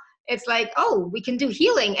well, it's like, oh, we can do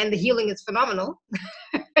healing, and the healing is phenomenal,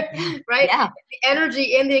 right? Yeah. The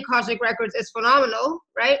energy in the Akashic records is phenomenal,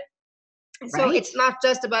 right? So it's not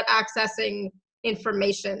just about accessing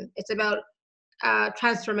information, it's about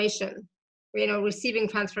transformation, receiving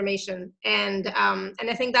transformation. And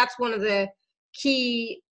I think that's one of the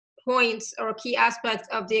key points or key aspects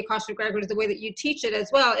of the Akashic records, the way that you teach it as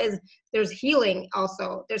well, is there's healing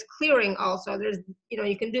also, there's clearing also, there's,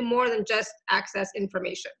 you can do more than just access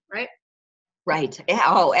information, right? Right.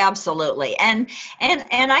 Oh, absolutely. And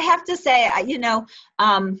I have to say,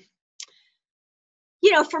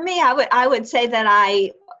 for me, I would say that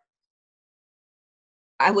I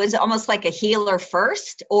was almost like a healer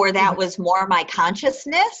first, or that was more my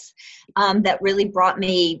consciousness that really brought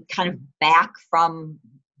me kind of back from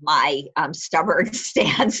my stubborn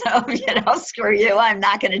stance of, screw you, I'm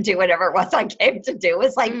not going to do whatever it was I came to do.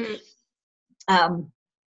 It's like,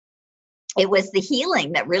 it was the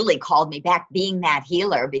healing that really called me back, being that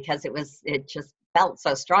healer, because it just felt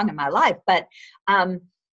so strong in my life. But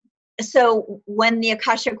so when the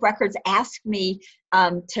Akashic records asked me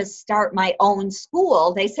to start my own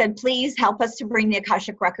school, they said, please help us to bring the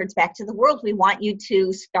Akashic records back to the world. We want you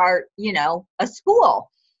to start, a school.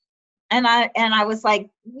 And I was like,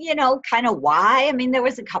 kind of why? There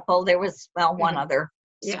was a couple, there was, one other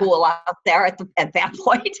school out there at that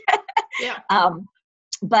point. Yeah.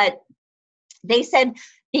 But they said,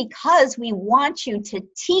 because we want you to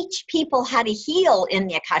teach people how to heal in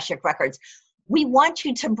the Akashic records. We want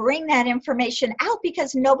you to bring that information out,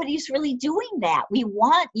 because nobody's really doing that. We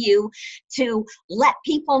want you to let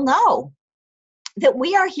people know that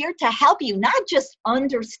we are here to help you, not just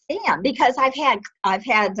understand. Because I've had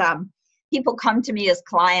people come to me as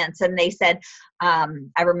clients and they said,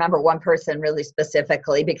 I remember one person really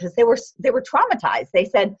specifically because they were traumatized. They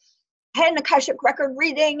said, I had an Akashic record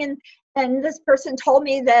reading and this person told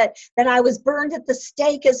me that I was burned at the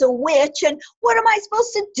stake as a witch, and what am I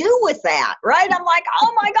supposed to do with that, right? I'm like,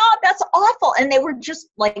 oh my God, that's awful. And they were just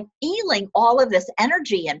like feeling all of this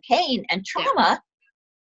energy and pain and trauma.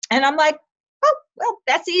 And I'm like, oh, well,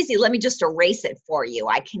 that's easy. Let me just erase it for you.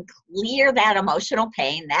 I can clear that emotional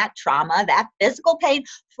pain, that trauma, that physical pain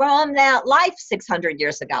from that life 600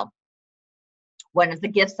 years ago. One of the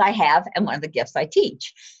gifts I have and one of the gifts I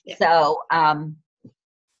teach. Yeah. So,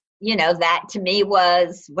 that to me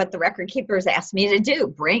was what the record keepers asked me to do.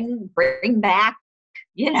 Bring back,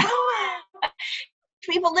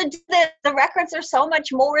 people to do this. The records are so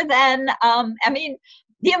much more than,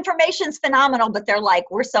 the information's phenomenal, but they're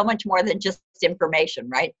like, we're so much more than just information,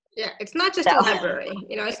 right? Yeah, it's not just a library.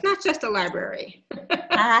 It's not just a library.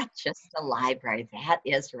 Not just a library. That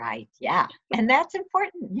is right. Yeah. And that's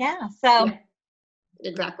important. Yeah. So. Yeah,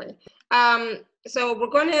 exactly. So we're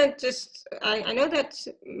going to just, I know that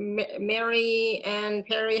Mary and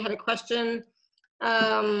Perry had a question.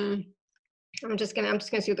 I'm just gonna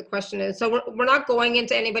see what the question is. So we're not going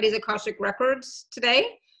into anybody's Akashic records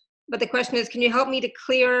today, but the question is, can you help me to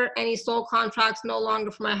clear any soul contracts no longer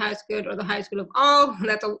for my highest good or the highest good of all?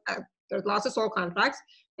 There's lots of soul contracts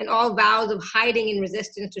and all vows of hiding and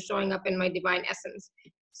resistance to showing up in my divine essence.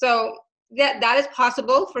 So that is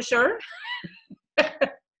possible for sure.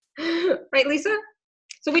 Right, Lisa?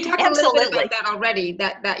 So we talked Absolutely. a little bit about that already,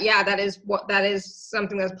 that is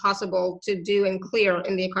something that's possible to do and clear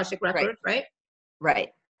in the Akashic record, right?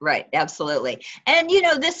 Right. Absolutely. And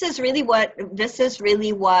this is really what this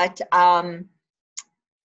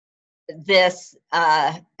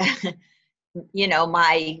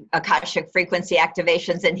my Akashic frequency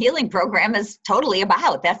activations and healing program is totally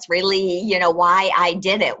about. That's really, why I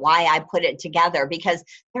did it, why I put it together, because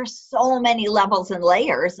there's so many levels and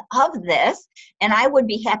layers of this. And I would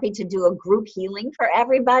be happy to do a group healing for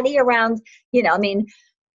everybody around, I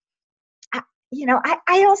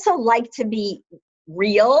also like to be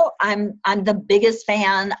real. I'm the biggest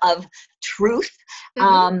fan of truth.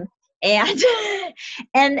 Mm-hmm. And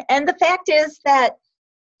the fact is that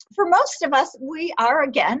for most of us, we are,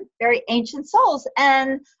 again, very ancient souls.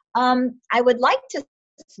 And I would like to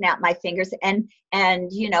snap my fingers and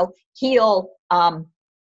heal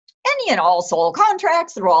any and all soul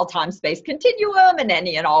contracts through all time space continuum and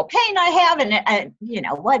any and all pain I have. And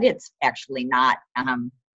it's actually not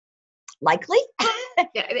likely.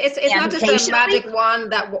 Yeah, it's not just a magic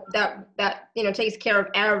wand that takes care of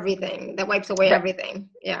everything, that wipes away everything.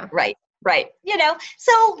 Yeah. Right.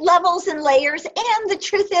 So levels and layers, and the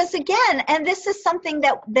truth is, again, and this is something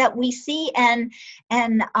that we see and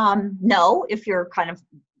know, if you're kind of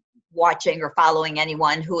watching or following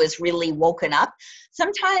anyone who is really woken up,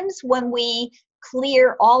 sometimes when we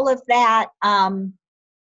clear all of that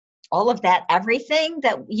everything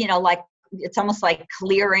that, like, it's almost like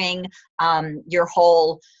clearing your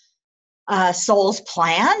whole soul's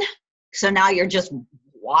plan. So now you're just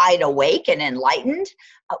wide awake and enlightened.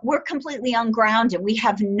 We're completely ungrounded. We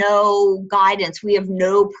have no guidance. We have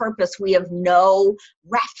no purpose. We have no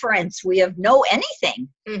reference. We have no anything.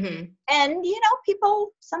 Mm-hmm. And,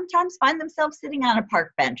 people sometimes find themselves sitting on a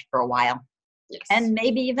park bench for a while. Yes. And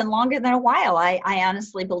maybe even longer than a while. I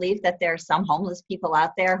honestly believe that there are some homeless people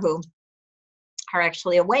out there who are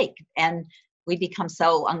actually awake, and we become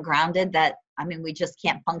so ungrounded that, we just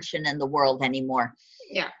can't function in the world anymore.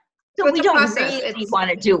 Yeah. So we don't really want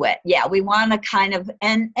to do it. Yeah, we want to kind of,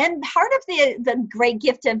 and part of the great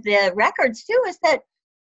gift of the records too is that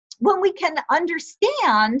when we can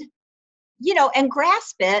understand, and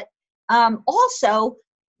grasp it, also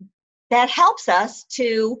that helps us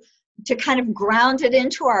to kind of ground it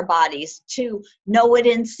into our bodies, to know it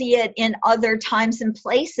and see it in other times and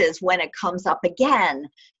places when it comes up again.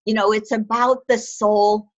 It's about the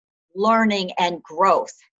soul learning and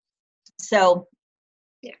growth. So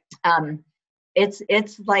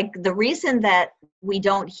it's like the reason that we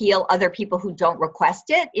don't heal other people who don't request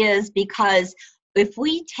it is because if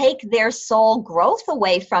we take their soul growth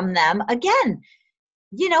away from them, again,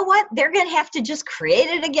 you know what? They're going to have to just create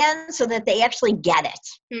it again so that they actually get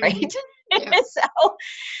it, right? Mm-hmm. Yeah.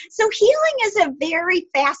 So healing is a very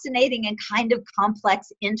fascinating and kind of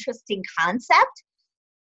complex, interesting concept.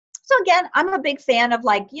 So again, I'm a big fan of,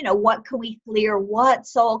 like, what can we clear? What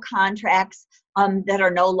soul contracts that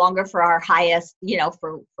are no longer for our highest,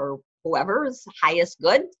 for whoever's highest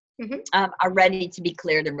good, mm-hmm. Are ready to be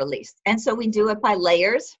cleared and released. And so we do it by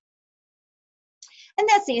layers. And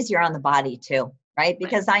that's easier on the body too. right?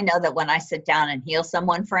 Because I know that when I sit down and heal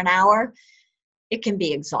someone for an hour, it can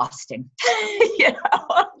be exhausting.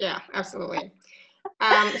 Yeah, absolutely.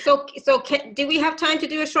 Do we have time to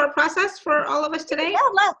do a short process for all of us today?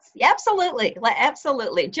 Yeah,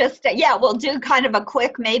 absolutely. Just, we'll do kind of a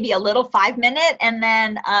quick, maybe a little 5-minute, and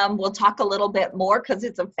then we'll talk a little bit more because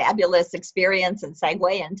it's a fabulous experience and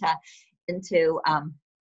segue into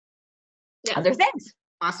other things.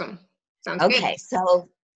 Awesome. Sounds good. Okay, so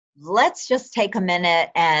let's just take a minute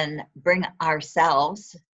and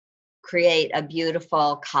create a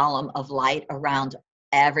beautiful column of light around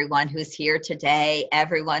everyone who's here today,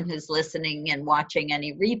 everyone who's listening and watching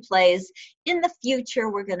any replays. In the future,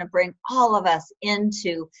 we're going to bring all of us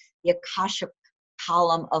into the Akashic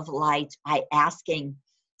column of light by asking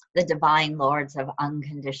the divine lords of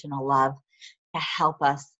unconditional love to help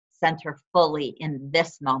us center fully in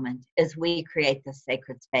this moment as we create this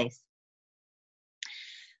sacred space.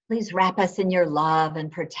 Please wrap us in your love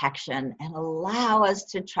and protection and allow us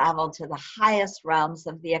to travel to the highest realms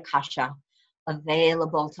of the Akasha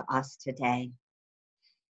available to us today.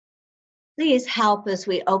 Please help as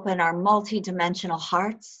we open our multidimensional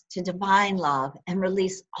hearts to divine love and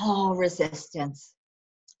release all resistance.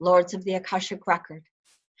 Lords of the Akashic record,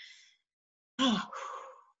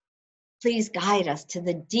 please guide us to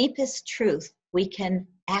the deepest truth we can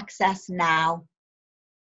access now.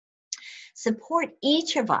 Support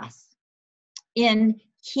each of us in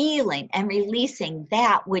healing and releasing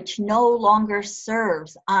that which no longer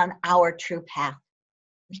serves on our true path.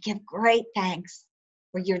 We give great thanks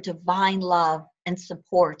for your divine love and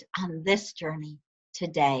support on this journey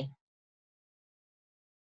today.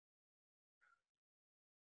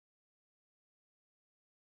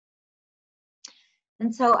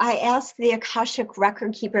 And so I ask the Akashic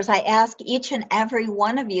record keepers, I ask each and every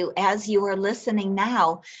one of you as you are listening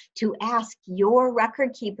now to ask your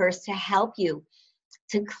record keepers to help you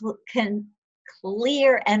to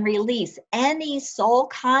clear and release any soul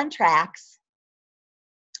contracts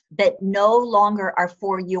that no longer are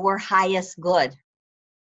for your highest good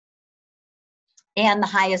and the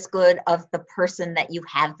highest good of the person that you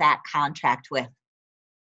have that contract with.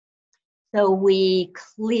 So we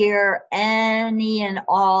clear any and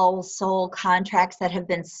all soul contracts that have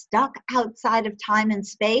been stuck outside of time and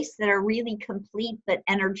space that are really complete but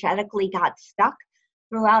energetically got stuck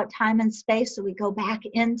throughout time and space. So we go back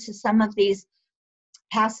into some of these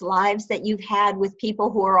past lives that you've had with people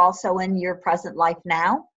who are also in your present life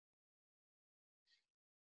now.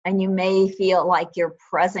 And you may feel like your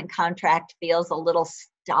present contract feels a little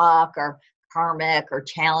stuck or karmic or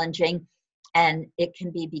challenging. And it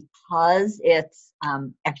can be because it's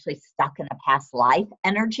actually stuck in a past life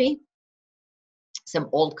energy, some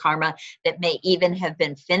old karma that may even have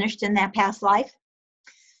been finished in that past life.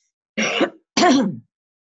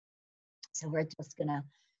 So we're just going to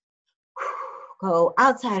go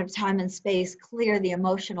outside of time and space, clear the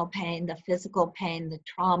emotional pain, the physical pain, the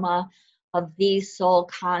trauma of these soul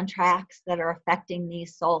contracts that are affecting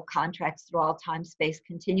these soul contracts through all time-space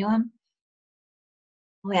continuum.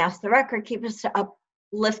 We ask the record keepers to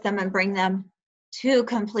uplift them and bring them to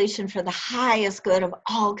completion for the highest good of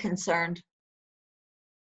all concerned.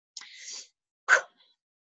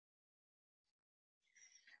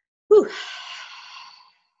 Whew.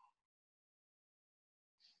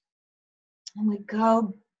 And we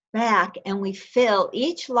go back and we fill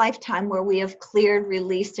each lifetime where we have cleared,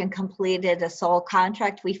 released, and completed a soul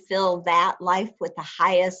contract. We fill that life with the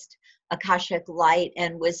highest Akashic light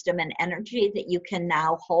and wisdom and energy that you can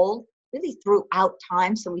now hold really throughout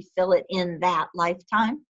time. So we fill it in that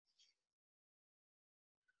lifetime.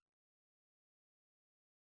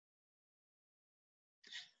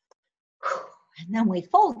 And then we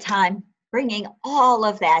full time, bringing all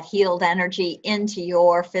of that healed energy into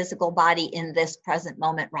your physical body in this present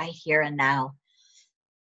moment right here and now.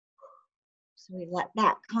 So we let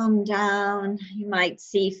that come down. You might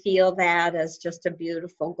feel that as just a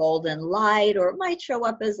beautiful golden light, or it might show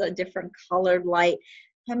up as a different colored light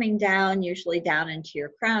coming down, usually down into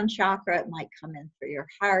your crown chakra. It might come in through your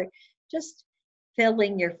heart, just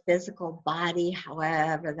filling your physical body,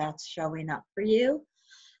 however that's showing up for you.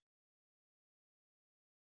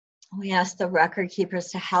 We ask the record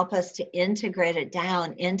keepers to help us to integrate it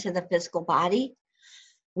down into the physical body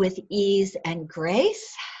with ease and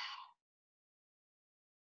grace.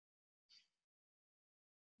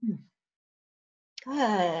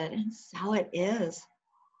 Good, and so it is.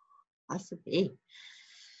 Has to be.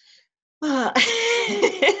 There's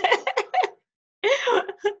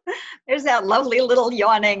that lovely little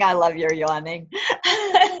yawning. I love your yawning.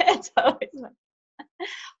 It's always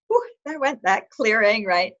there went that clearing,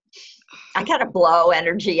 right? I kind of blow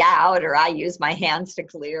energy out, or I use my hands to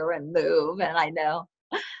clear and move. And I know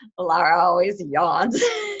Laura always yawns.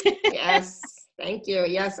 Yes, thank you.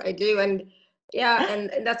 Yes, I do. And yeah,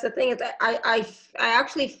 and that's the thing is that I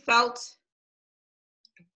actually felt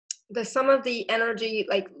some of the energy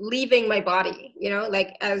like leaving my body,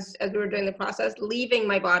 like as we were doing the process, leaving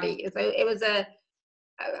my body. It was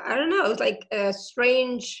I don't know, it was like a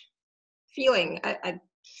strange feeling.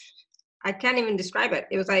 I can't even describe it.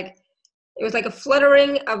 It was like a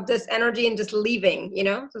fluttering of this energy and just leaving,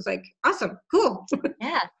 So it's like, awesome, cool.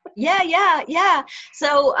 Yeah.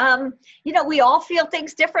 So, we all feel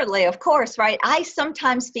things differently, of course, right? I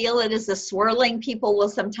sometimes feel it as a swirling. People will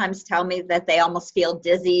sometimes tell me that they almost feel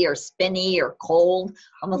dizzy or spinny or cold,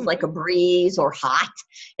 almost like a breeze, or hot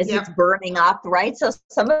as it's burning up, right? So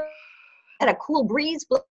some of us get a cool breeze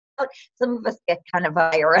blow out. Some of us get kind of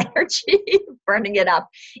fire energy burning it up.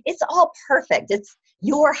 It's all perfect. It's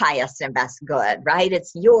your highest and best good, right?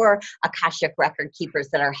 It's your Akashic record keepers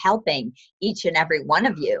that are helping each and every one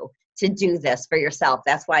of you to do this for yourself.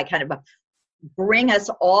 That's why I kind of bring us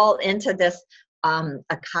all into this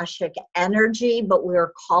Akashic energy, but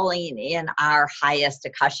we're calling in our highest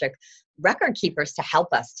Akashic record keepers to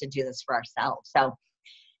help us to do this for ourselves. So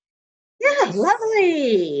yeah,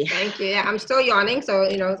 lovely. Thank you. Yeah, I'm still yawning, so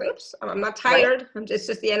oops, I'm not tired. Right. It's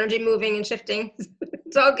just the energy moving and shifting.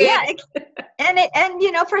 It's all good. Yeah,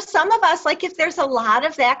 and for some of us, like if there's a lot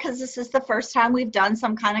of that, because this is the first time we've done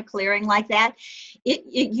some kind of clearing like that,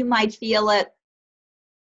 you might feel it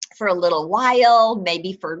for a little while,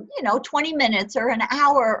 maybe for 20 minutes or an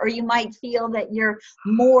hour, or you might feel that you're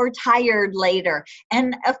more tired later.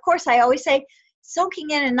 And of course, I always say, soaking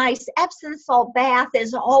in a nice Epsom salt bath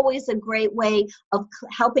is always a great way of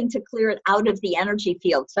helping to clear it out of the energy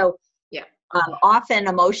field. So often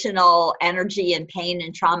emotional energy and pain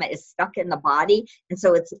and trauma is stuck in the body, and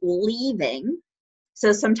so it's leaving.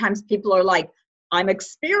 So sometimes people are like, I'm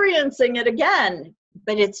experiencing it again,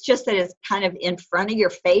 but it's just that it's kind of in front of your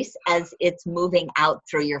face as it's moving out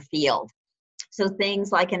through your field. So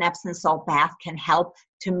things like an Epsom salt bath can help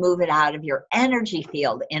to move it out of your energy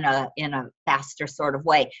field in a faster sort of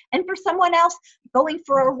way. And for someone else, going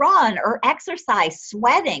for a run or exercise,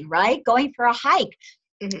 sweating, right? Going for a hike.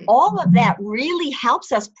 Mm-hmm. All of that really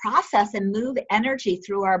helps us process and move energy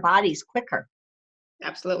through our bodies quicker.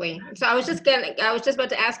 Absolutely. So I was just about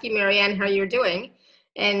to ask you, Marianne, how you're doing.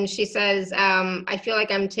 And she says, I feel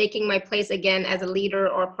like I'm taking my place again as a leader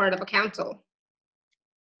or part of a council.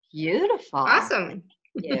 Beautiful. Awesome.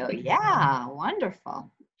 Yeah,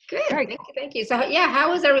 wonderful. Good. Thank you. So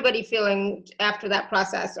how is everybody feeling after that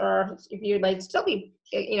process? Or if you might still be,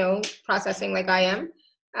 processing like I am,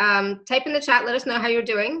 type in the chat, let us know how you're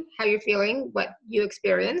doing, how you're feeling, what you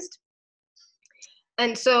experienced.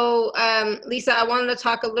 And so, Lisa, I wanted to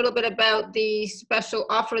talk a little bit about the special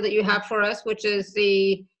offer that you have for us, which is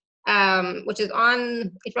if you're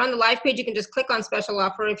on the live page, you can just click on special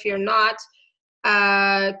offer. If you're not,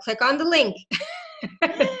 click on the link,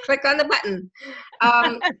 click on the button.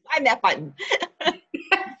 Find that button.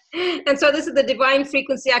 And so this is the Divine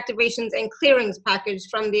Frequency Activations and Clearings package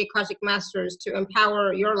from the Akashic Masters to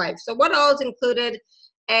empower your life. So what all is included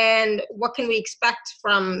and what can we expect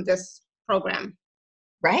from this program?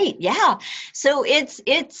 Right. Yeah. So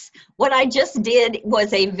it's what I just did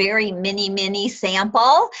was a very mini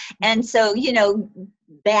sample. And so,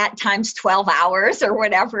 that times 12 hours or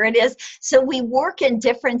whatever it is. So we work in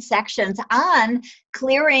different sections on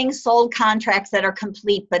clearing soul contracts that are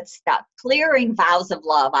complete but stuck, clearing vows of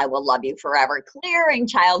love, I will love you forever, clearing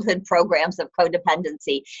childhood programs of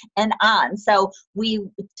codependency, and on. So we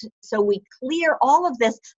clear all of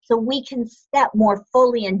this so we can step more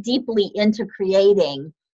fully and deeply into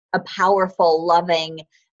creating a powerful, loving,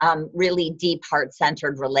 really deep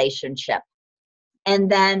heart-centered relationship.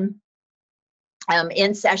 And then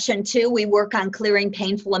in session 2, we work on clearing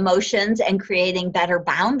painful emotions and creating better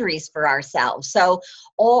boundaries for ourselves. So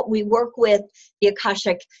we work with the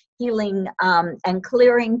Akashic healing and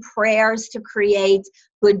clearing prayers to create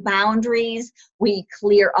good boundaries. We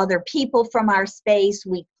clear other people from our space.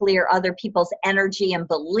 We clear other people's energy and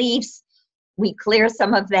beliefs. We clear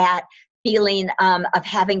some of that feeling of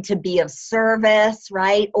having to be of service,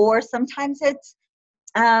 right? Or sometimes it's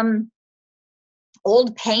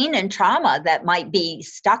old pain and trauma that might be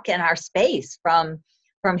stuck in our space from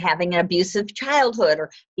having an abusive childhood or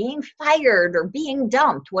being fired or being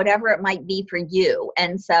dumped, whatever it might be for you.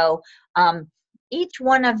 And so each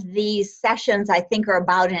one of these sessions, I think, are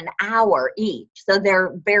about an hour each. So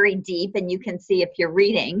they're very deep, and you can see if you're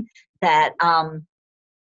reading that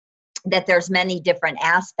that there's many different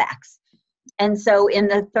aspects. And so in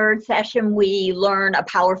the third session, we learn a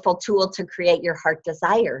powerful tool to create your heart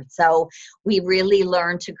desire. So we really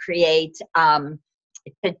learn to create,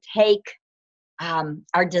 to take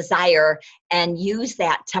our desire and use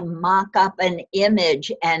that to mock up an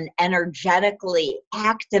image and energetically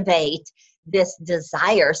activate this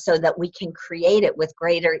desire so that we can create it with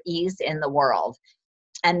greater ease in the world.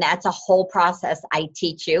 And that's a whole process I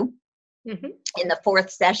teach you. Mm-hmm. In the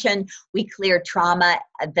fourth session, we clear trauma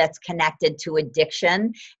that's connected to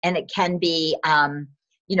addiction, and it can be,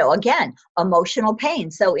 again, emotional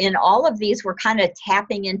pain. So in all of these, we're kind of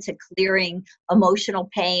tapping into clearing emotional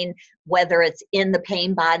pain, whether it's in the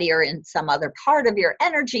pain body or in some other part of your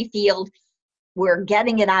energy field. We're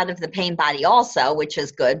getting it out of the pain body also, which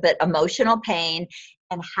is good, but emotional pain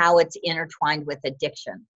and how it's intertwined with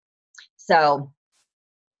addiction. So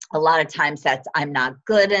a lot of times that's, I'm not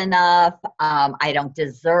good enough. I don't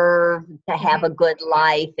deserve to have a good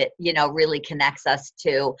life. It, really connects us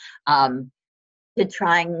to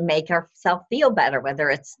try and make ourselves feel better, whether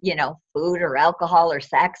it's, food or alcohol or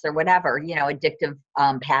sex or whatever, addictive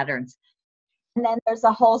patterns. And then there's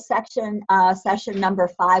a whole section, session number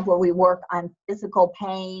 5, where we work on physical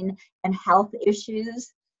pain and health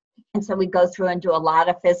issues. And so we go through and do a lot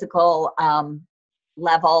of physical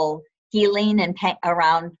level healing and pain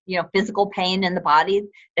around, physical pain in the body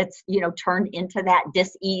that's, turned into that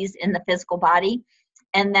dis-ease in the physical body.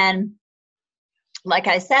 And then, like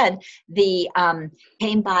I said, the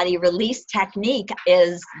pain body release technique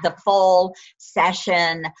is the full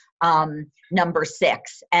session number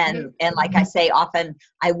 6. And like I say, often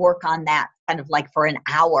I work on that kind of like for an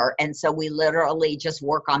hour. And so we literally just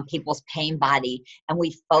work on people's pain body, and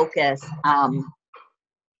we focus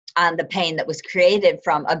on the pain that was created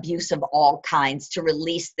from abuse of all kinds to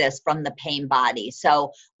release this from the pain body.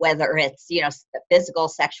 So whether it's, physical,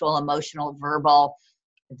 sexual, emotional, verbal,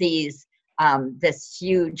 these, this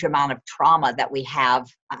huge amount of trauma that we have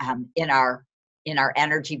in our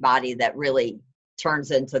energy body that really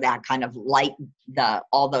turns into that kind of light,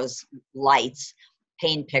 all those lights,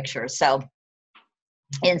 pain pictures. So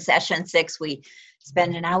in session 6, we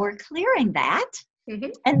spend an hour clearing that.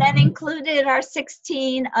 And then included are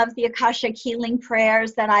 16 of the Akashic healing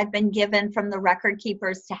prayers that I've been given from the record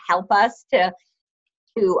keepers to help us to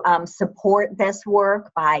support this work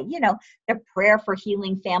by, the prayer for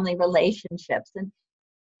healing family relationships, and,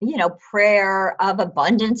 prayer of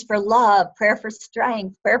abundance for love, prayer for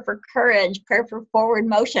strength, prayer for courage, prayer for forward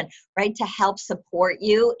motion, right, to help support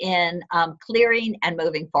you in clearing and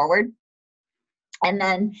moving forward. And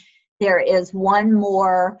then there is one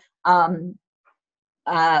more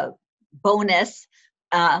bonus,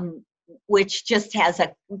 which just has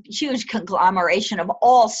a huge conglomeration of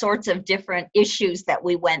all sorts of different issues that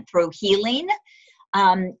we went through healing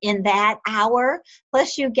in that hour.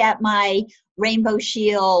 Plus you get my Rainbow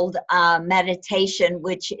Shield meditation,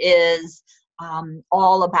 which is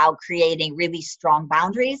all about creating really strong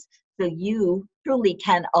boundaries so you truly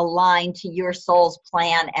can align to your soul's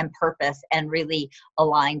plan and purpose and really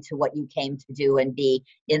align to what you came to do and be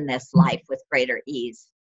in this life with greater ease.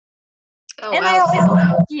 Oh, and wow.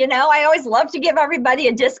 I always love to give everybody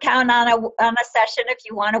a discount on a session. If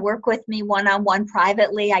you want to work with me one-on-one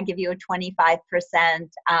privately, I give you a 25%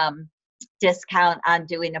 discount on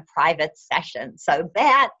doing a private session. So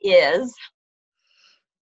that's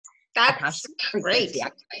great.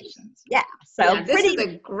 Yeah. So yeah, this is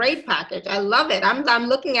a great package. I love it. I'm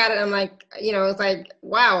looking at it. I'm like, it's like,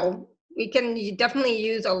 wow, we can definitely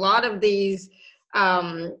use a lot of these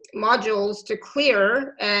modules to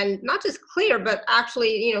clear, and not just clear, but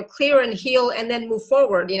actually, clear and heal and then move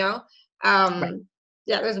forward, right.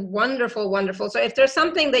 Yeah, that's wonderful. So if there's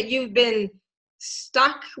something that you've been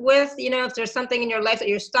stuck with, if there's something in your life that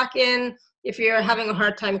you're stuck in, if you're having a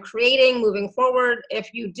hard time creating, moving forward, if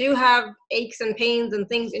you do have aches and pains and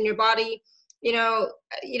things in your body, there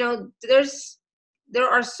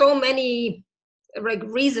are so many like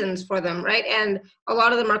reasons for them, right? And a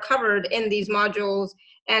lot of them are covered in these modules,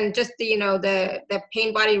 and just the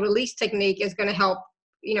pain body release technique is going to help,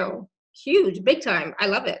 huge, big time. I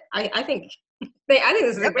love it. I think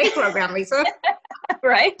this is a great program, Lisa.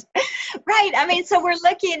 Right. I mean, so we're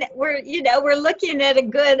looking at a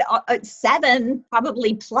good 7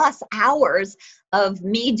 probably plus hours of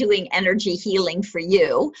me doing energy healing for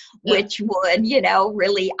you, which would,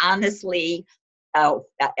 really honestly,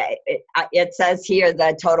 it says here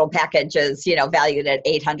the total package is, valued at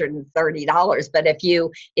 $830. But if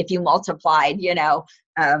you multiplied,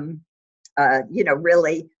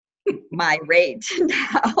 really my rate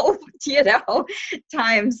now,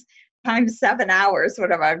 times 7 hours,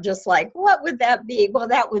 whatever. I'm just like, what would that be? Well,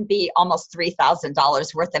 that would be almost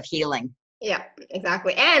 $3,000 worth of healing. Yeah,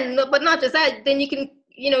 exactly. And but not just that, then you can,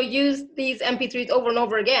 use these MP3s over and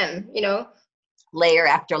over again, Layer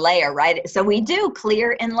after layer, right? So we do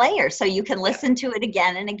clear in layers, so you can Yeah. listen to it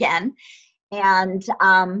again and again. And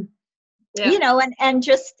Yeah. and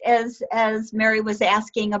just as Mary was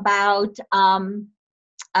asking about,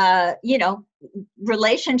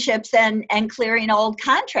 relationships and clearing old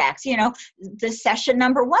contracts, the session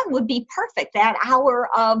number 1 would be perfect. That hour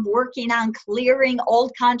of working on clearing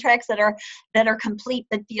old contracts that are complete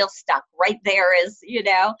but feel stuck. Right there is,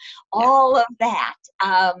 all of that.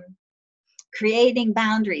 Creating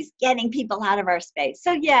boundaries, getting people out of our space.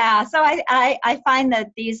 So so I find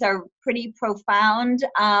that these are pretty profound,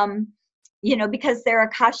 because they're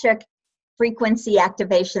Akashic frequency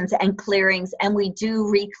activations and clearings, and we do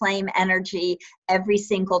reclaim energy every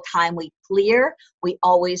single time we clear. We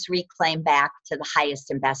always reclaim back to the highest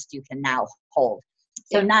and best you can now hold.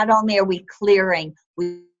 So not only are we clearing,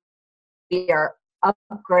 we are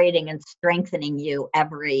upgrading and strengthening you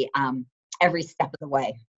every step of the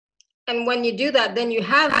way. And when you do that, then you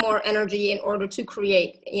have more energy in order to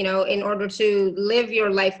create, in order to live your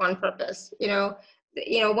life on purpose.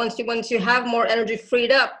 Once you have more energy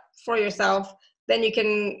freed up for yourself, then you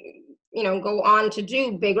can, go on to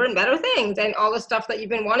do bigger and better things, and all the stuff that you've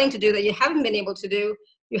been wanting to do that you haven't been able to do,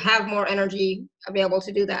 you have more energy available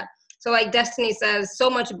to do that. So like Destiny says, so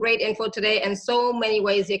much great info today, and so many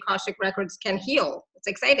ways the Akashic Records can heal. It's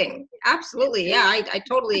exciting. Absolutely. Yeah, I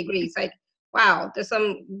totally agree. It's like, wow, there's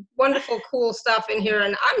some wonderful, cool stuff in here.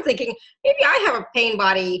 And I'm thinking maybe I have a pain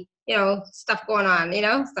body, stuff going on,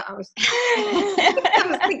 So I was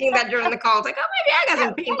thinking that during the call. It's like, oh, maybe I got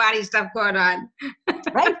some pain body stuff going on.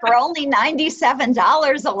 Right, for only $97,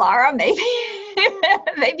 Alara,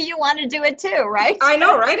 maybe you want to do it too, right? I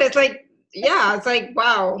know, right? It's like, yeah, it's like,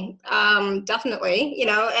 wow, definitely,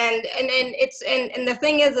 and the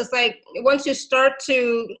thing is, it's like, once you start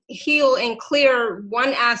to heal and clear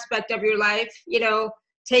one aspect of your life,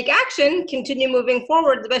 take action, continue moving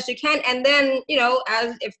forward the best you can. And then,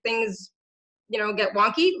 as if things, get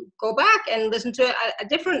wonky, go back and listen to a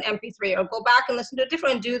different MP3, or go back and listen to a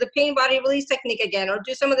different, do the pain body release technique again, or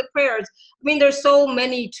do some of the prayers. I mean, there's so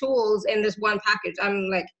many tools in this one package. I'm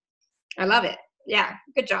like, I love it. Yeah,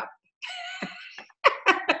 good job.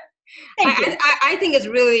 Thank you. I think it's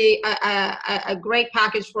really a great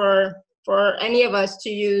package for any of us to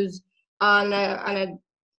use on a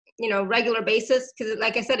regular basis, because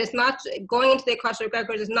like I said, it's not going into the Akashic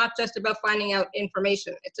Records is not just about finding out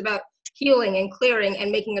information. It's about healing and clearing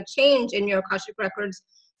and making a change in your Akashic Records,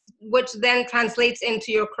 which then translates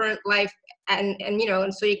into your current life, and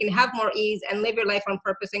so you can have more ease and live your life on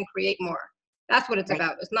purpose and create more. That's what it's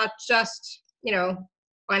about. It's not just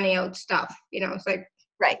finding out stuff. It's like,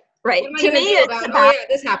 right. To me, it's about, oh yeah,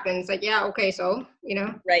 this happens. Like, yeah, okay, so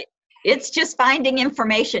right. It's just finding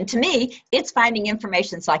information. To me, it's finding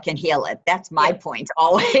information so I can heal it. That's my point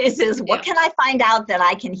always, is what can I find out that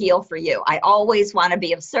I can heal for you? I always want to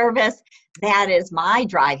be of service. That is my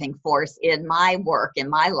driving force in my work, in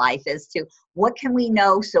my life, is to, what can we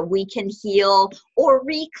know so we can heal or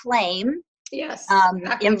reclaim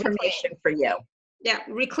information for you? Yeah,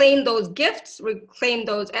 reclaim those gifts, reclaim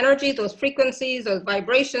those energies, those frequencies, those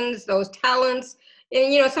vibrations, those talents.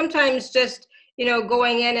 And sometimes just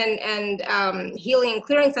going in and healing and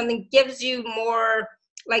clearing something gives you more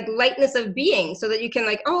like lightness of being, so that you can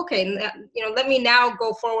like, oh, okay, let me now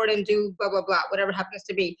go forward and do blah blah blah, whatever happens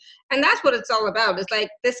to be. And that's what it's all about. It's like,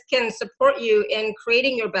 this can support you in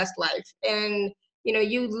creating your best life, and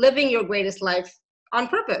you living your greatest life on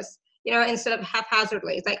purpose, instead of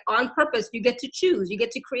haphazardly. It's like, on purpose, you get to choose, you get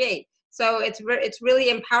to create. So it's really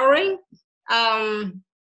empowering, and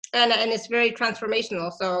it's very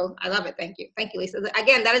transformational. So I love it. Thank you, Lisa.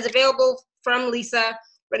 Again, that is available from Lisa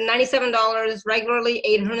for $97, regularly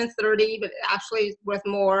 $830, but actually worth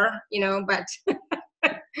more. But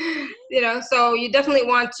so you definitely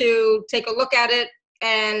want to take a look at it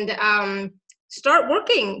and start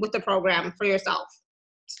working with the program for yourself.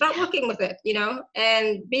 Start working with it,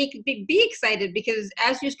 and be excited, because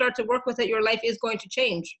as you start to work with it, your life is going to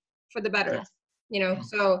change for the better.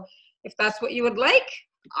 So if that's what you would like,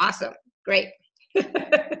 awesome, great.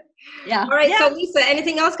 Yeah. All right. So Lisa,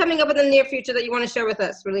 anything else coming up in the near future that you want to share with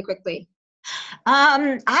us really quickly?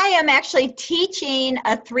 I am actually teaching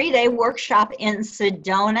a 3-day workshop in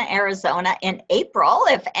Sedona, Arizona in April.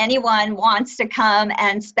 If anyone wants to come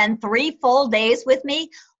and spend 3 full days with me,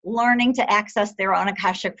 learning to access their own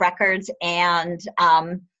Akashic Records and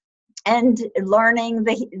learning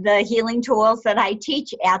the healing tools that I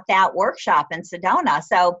teach at that workshop in Sedona.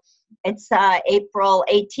 So it's April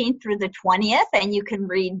 18th through the 20th, and you can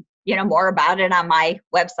read more about it on my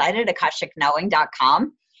website at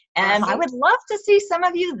akashicknowing.com. And Awesome. I would love to see some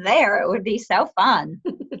of you there. It would be so fun.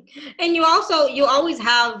 And you always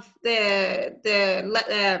have the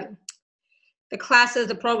classes,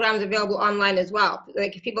 the programs available online as well.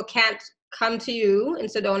 Like if people can't come to you in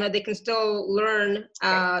Sedona, they can still learn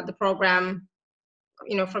the program,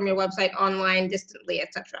 from your website online, distantly,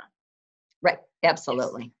 etc. Right.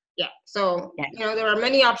 Absolutely. Yes. Yeah. So, there are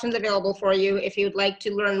many options available for you if you'd like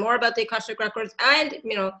to learn more about the Akashic Records. And,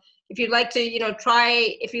 if you'd like to,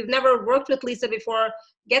 try, if you've never worked with Lisa before,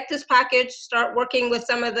 get this package, start working with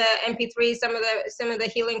some of the MP3s, some of the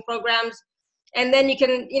healing programs. And then you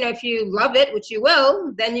can, if you love it, which you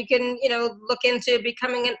will, then you can, look into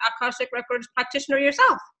becoming an Akashic Records practitioner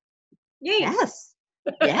yourself. Yay. Yes.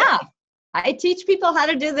 Yeah. I teach people how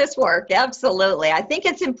to do this work. Absolutely. I think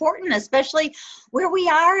it's important, especially where we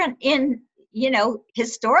are in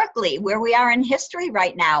historically, where we are in history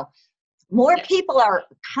right now. More people are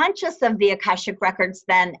conscious of the Akashic Records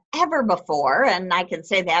than ever before. And I can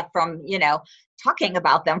say that from, talking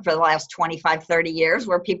about them for the last 25, 30 years,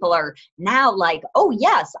 where people are now like, oh,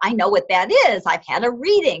 yes, I know what that is. I've had a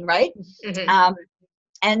reading, right? Mm-hmm.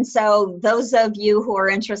 And so those of you who are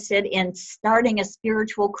interested in starting a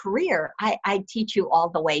spiritual career, I teach you all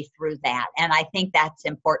the way through that. And I think that's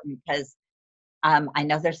important because I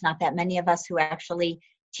know there's not that many of us who actually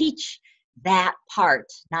teach that part,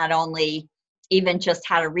 not only even just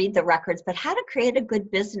how to read the records, but how to create a good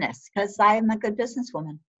business, because I'm a good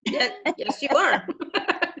businesswoman. Yes, you are.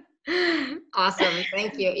 Awesome.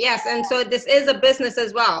 Thank you. Yes. And so this is a business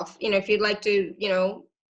as well. If you'd like to,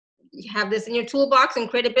 have this in your toolbox and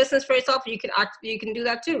create a business for yourself, you can do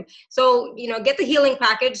that too. So, get the healing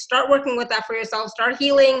package, start working with that for yourself, start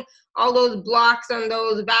healing all those blocks and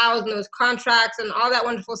those vows and those contracts and all that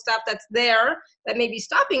wonderful stuff that's there that may be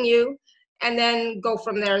stopping you. And then go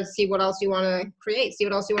from there and see what else you want to create, see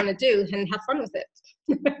what else you want to do, and have fun with it.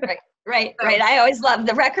 Right. I always love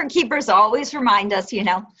the record keepers always remind us,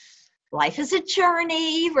 life is a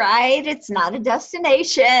journey, right? It's not a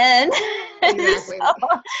destination. Exactly. So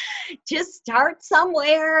just start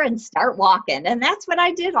somewhere and start walking. And that's what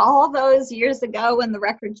I did all those years ago when the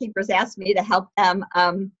record keepers asked me to help them.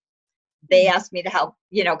 They asked me to help,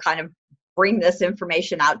 kind of bring this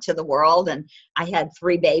information out to the world. And I had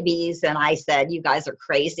 3 babies and I said, you guys are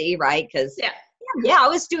crazy, right? Because I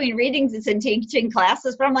was doing readings and teaching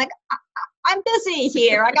classes, but I'm like, I'm busy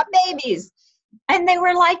here. I got babies. And they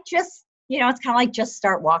were like, just, it's kind of like, just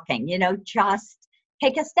start walking, just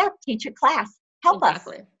take a step, teach a class, help us.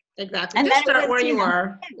 Exactly. And just start where you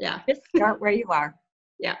are. Yeah. Just start where you are.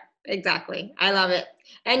 Yeah, exactly. I love it.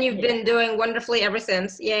 And you've been doing wonderfully ever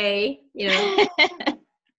since. Yay.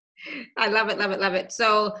 I love it.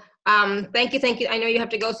 So thank you. I know you have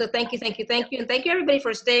to go. So thank you. And thank you everybody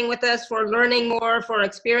for staying with us, for learning more, for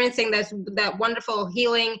experiencing that wonderful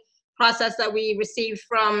healing process that we received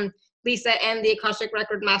from Lisa and the Akashic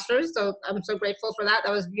Record Masters. So I'm so grateful for that.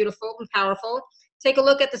 That was beautiful and powerful. Take a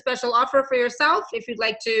look at the special offer for yourself. If you'd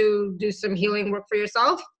like to do some healing work for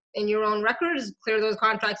yourself in your own records, clear those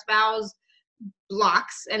contracts, vows,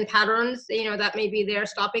 blocks, and patterns, that may be there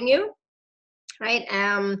stopping you. Right.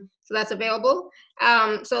 So that's available.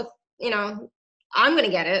 So, I'm going to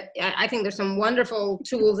get it. I think there's some wonderful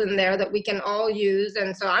tools in there that we can all use.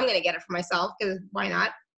 And so I'm going to get it for myself because why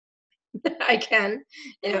not? I can,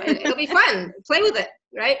 it'll be fun. Play with it.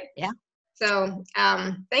 Right. Yeah. So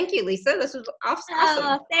thank you, Lisa. This was awesome.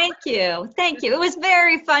 Oh, thank you. It was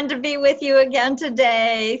very fun to be with you again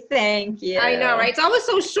today. Thank you. I know, right? It's always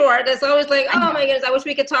so short. It's always like, oh my goodness, I wish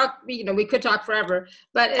we could talk. We could talk forever,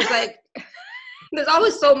 but it's like, there's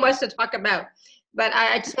always so much to talk about. But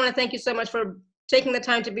I just want to thank you so much for taking the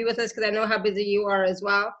time to be with us, because I know how busy you are as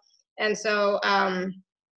well. And so,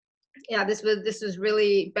 this is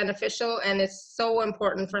really beneficial, and it's so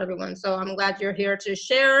important for everyone. So I'm glad you're here to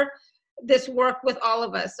share this work with all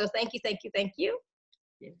of us. So thank you. Thank you.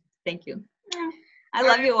 I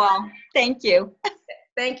love you all. Thank you.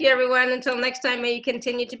 Thank you, everyone. Until next time, may you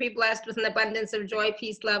continue to be blessed with an abundance of joy,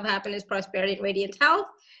 peace, love, happiness, prosperity, and radiant health.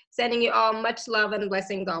 Sending you all much love and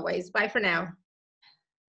blessings always. Bye for now.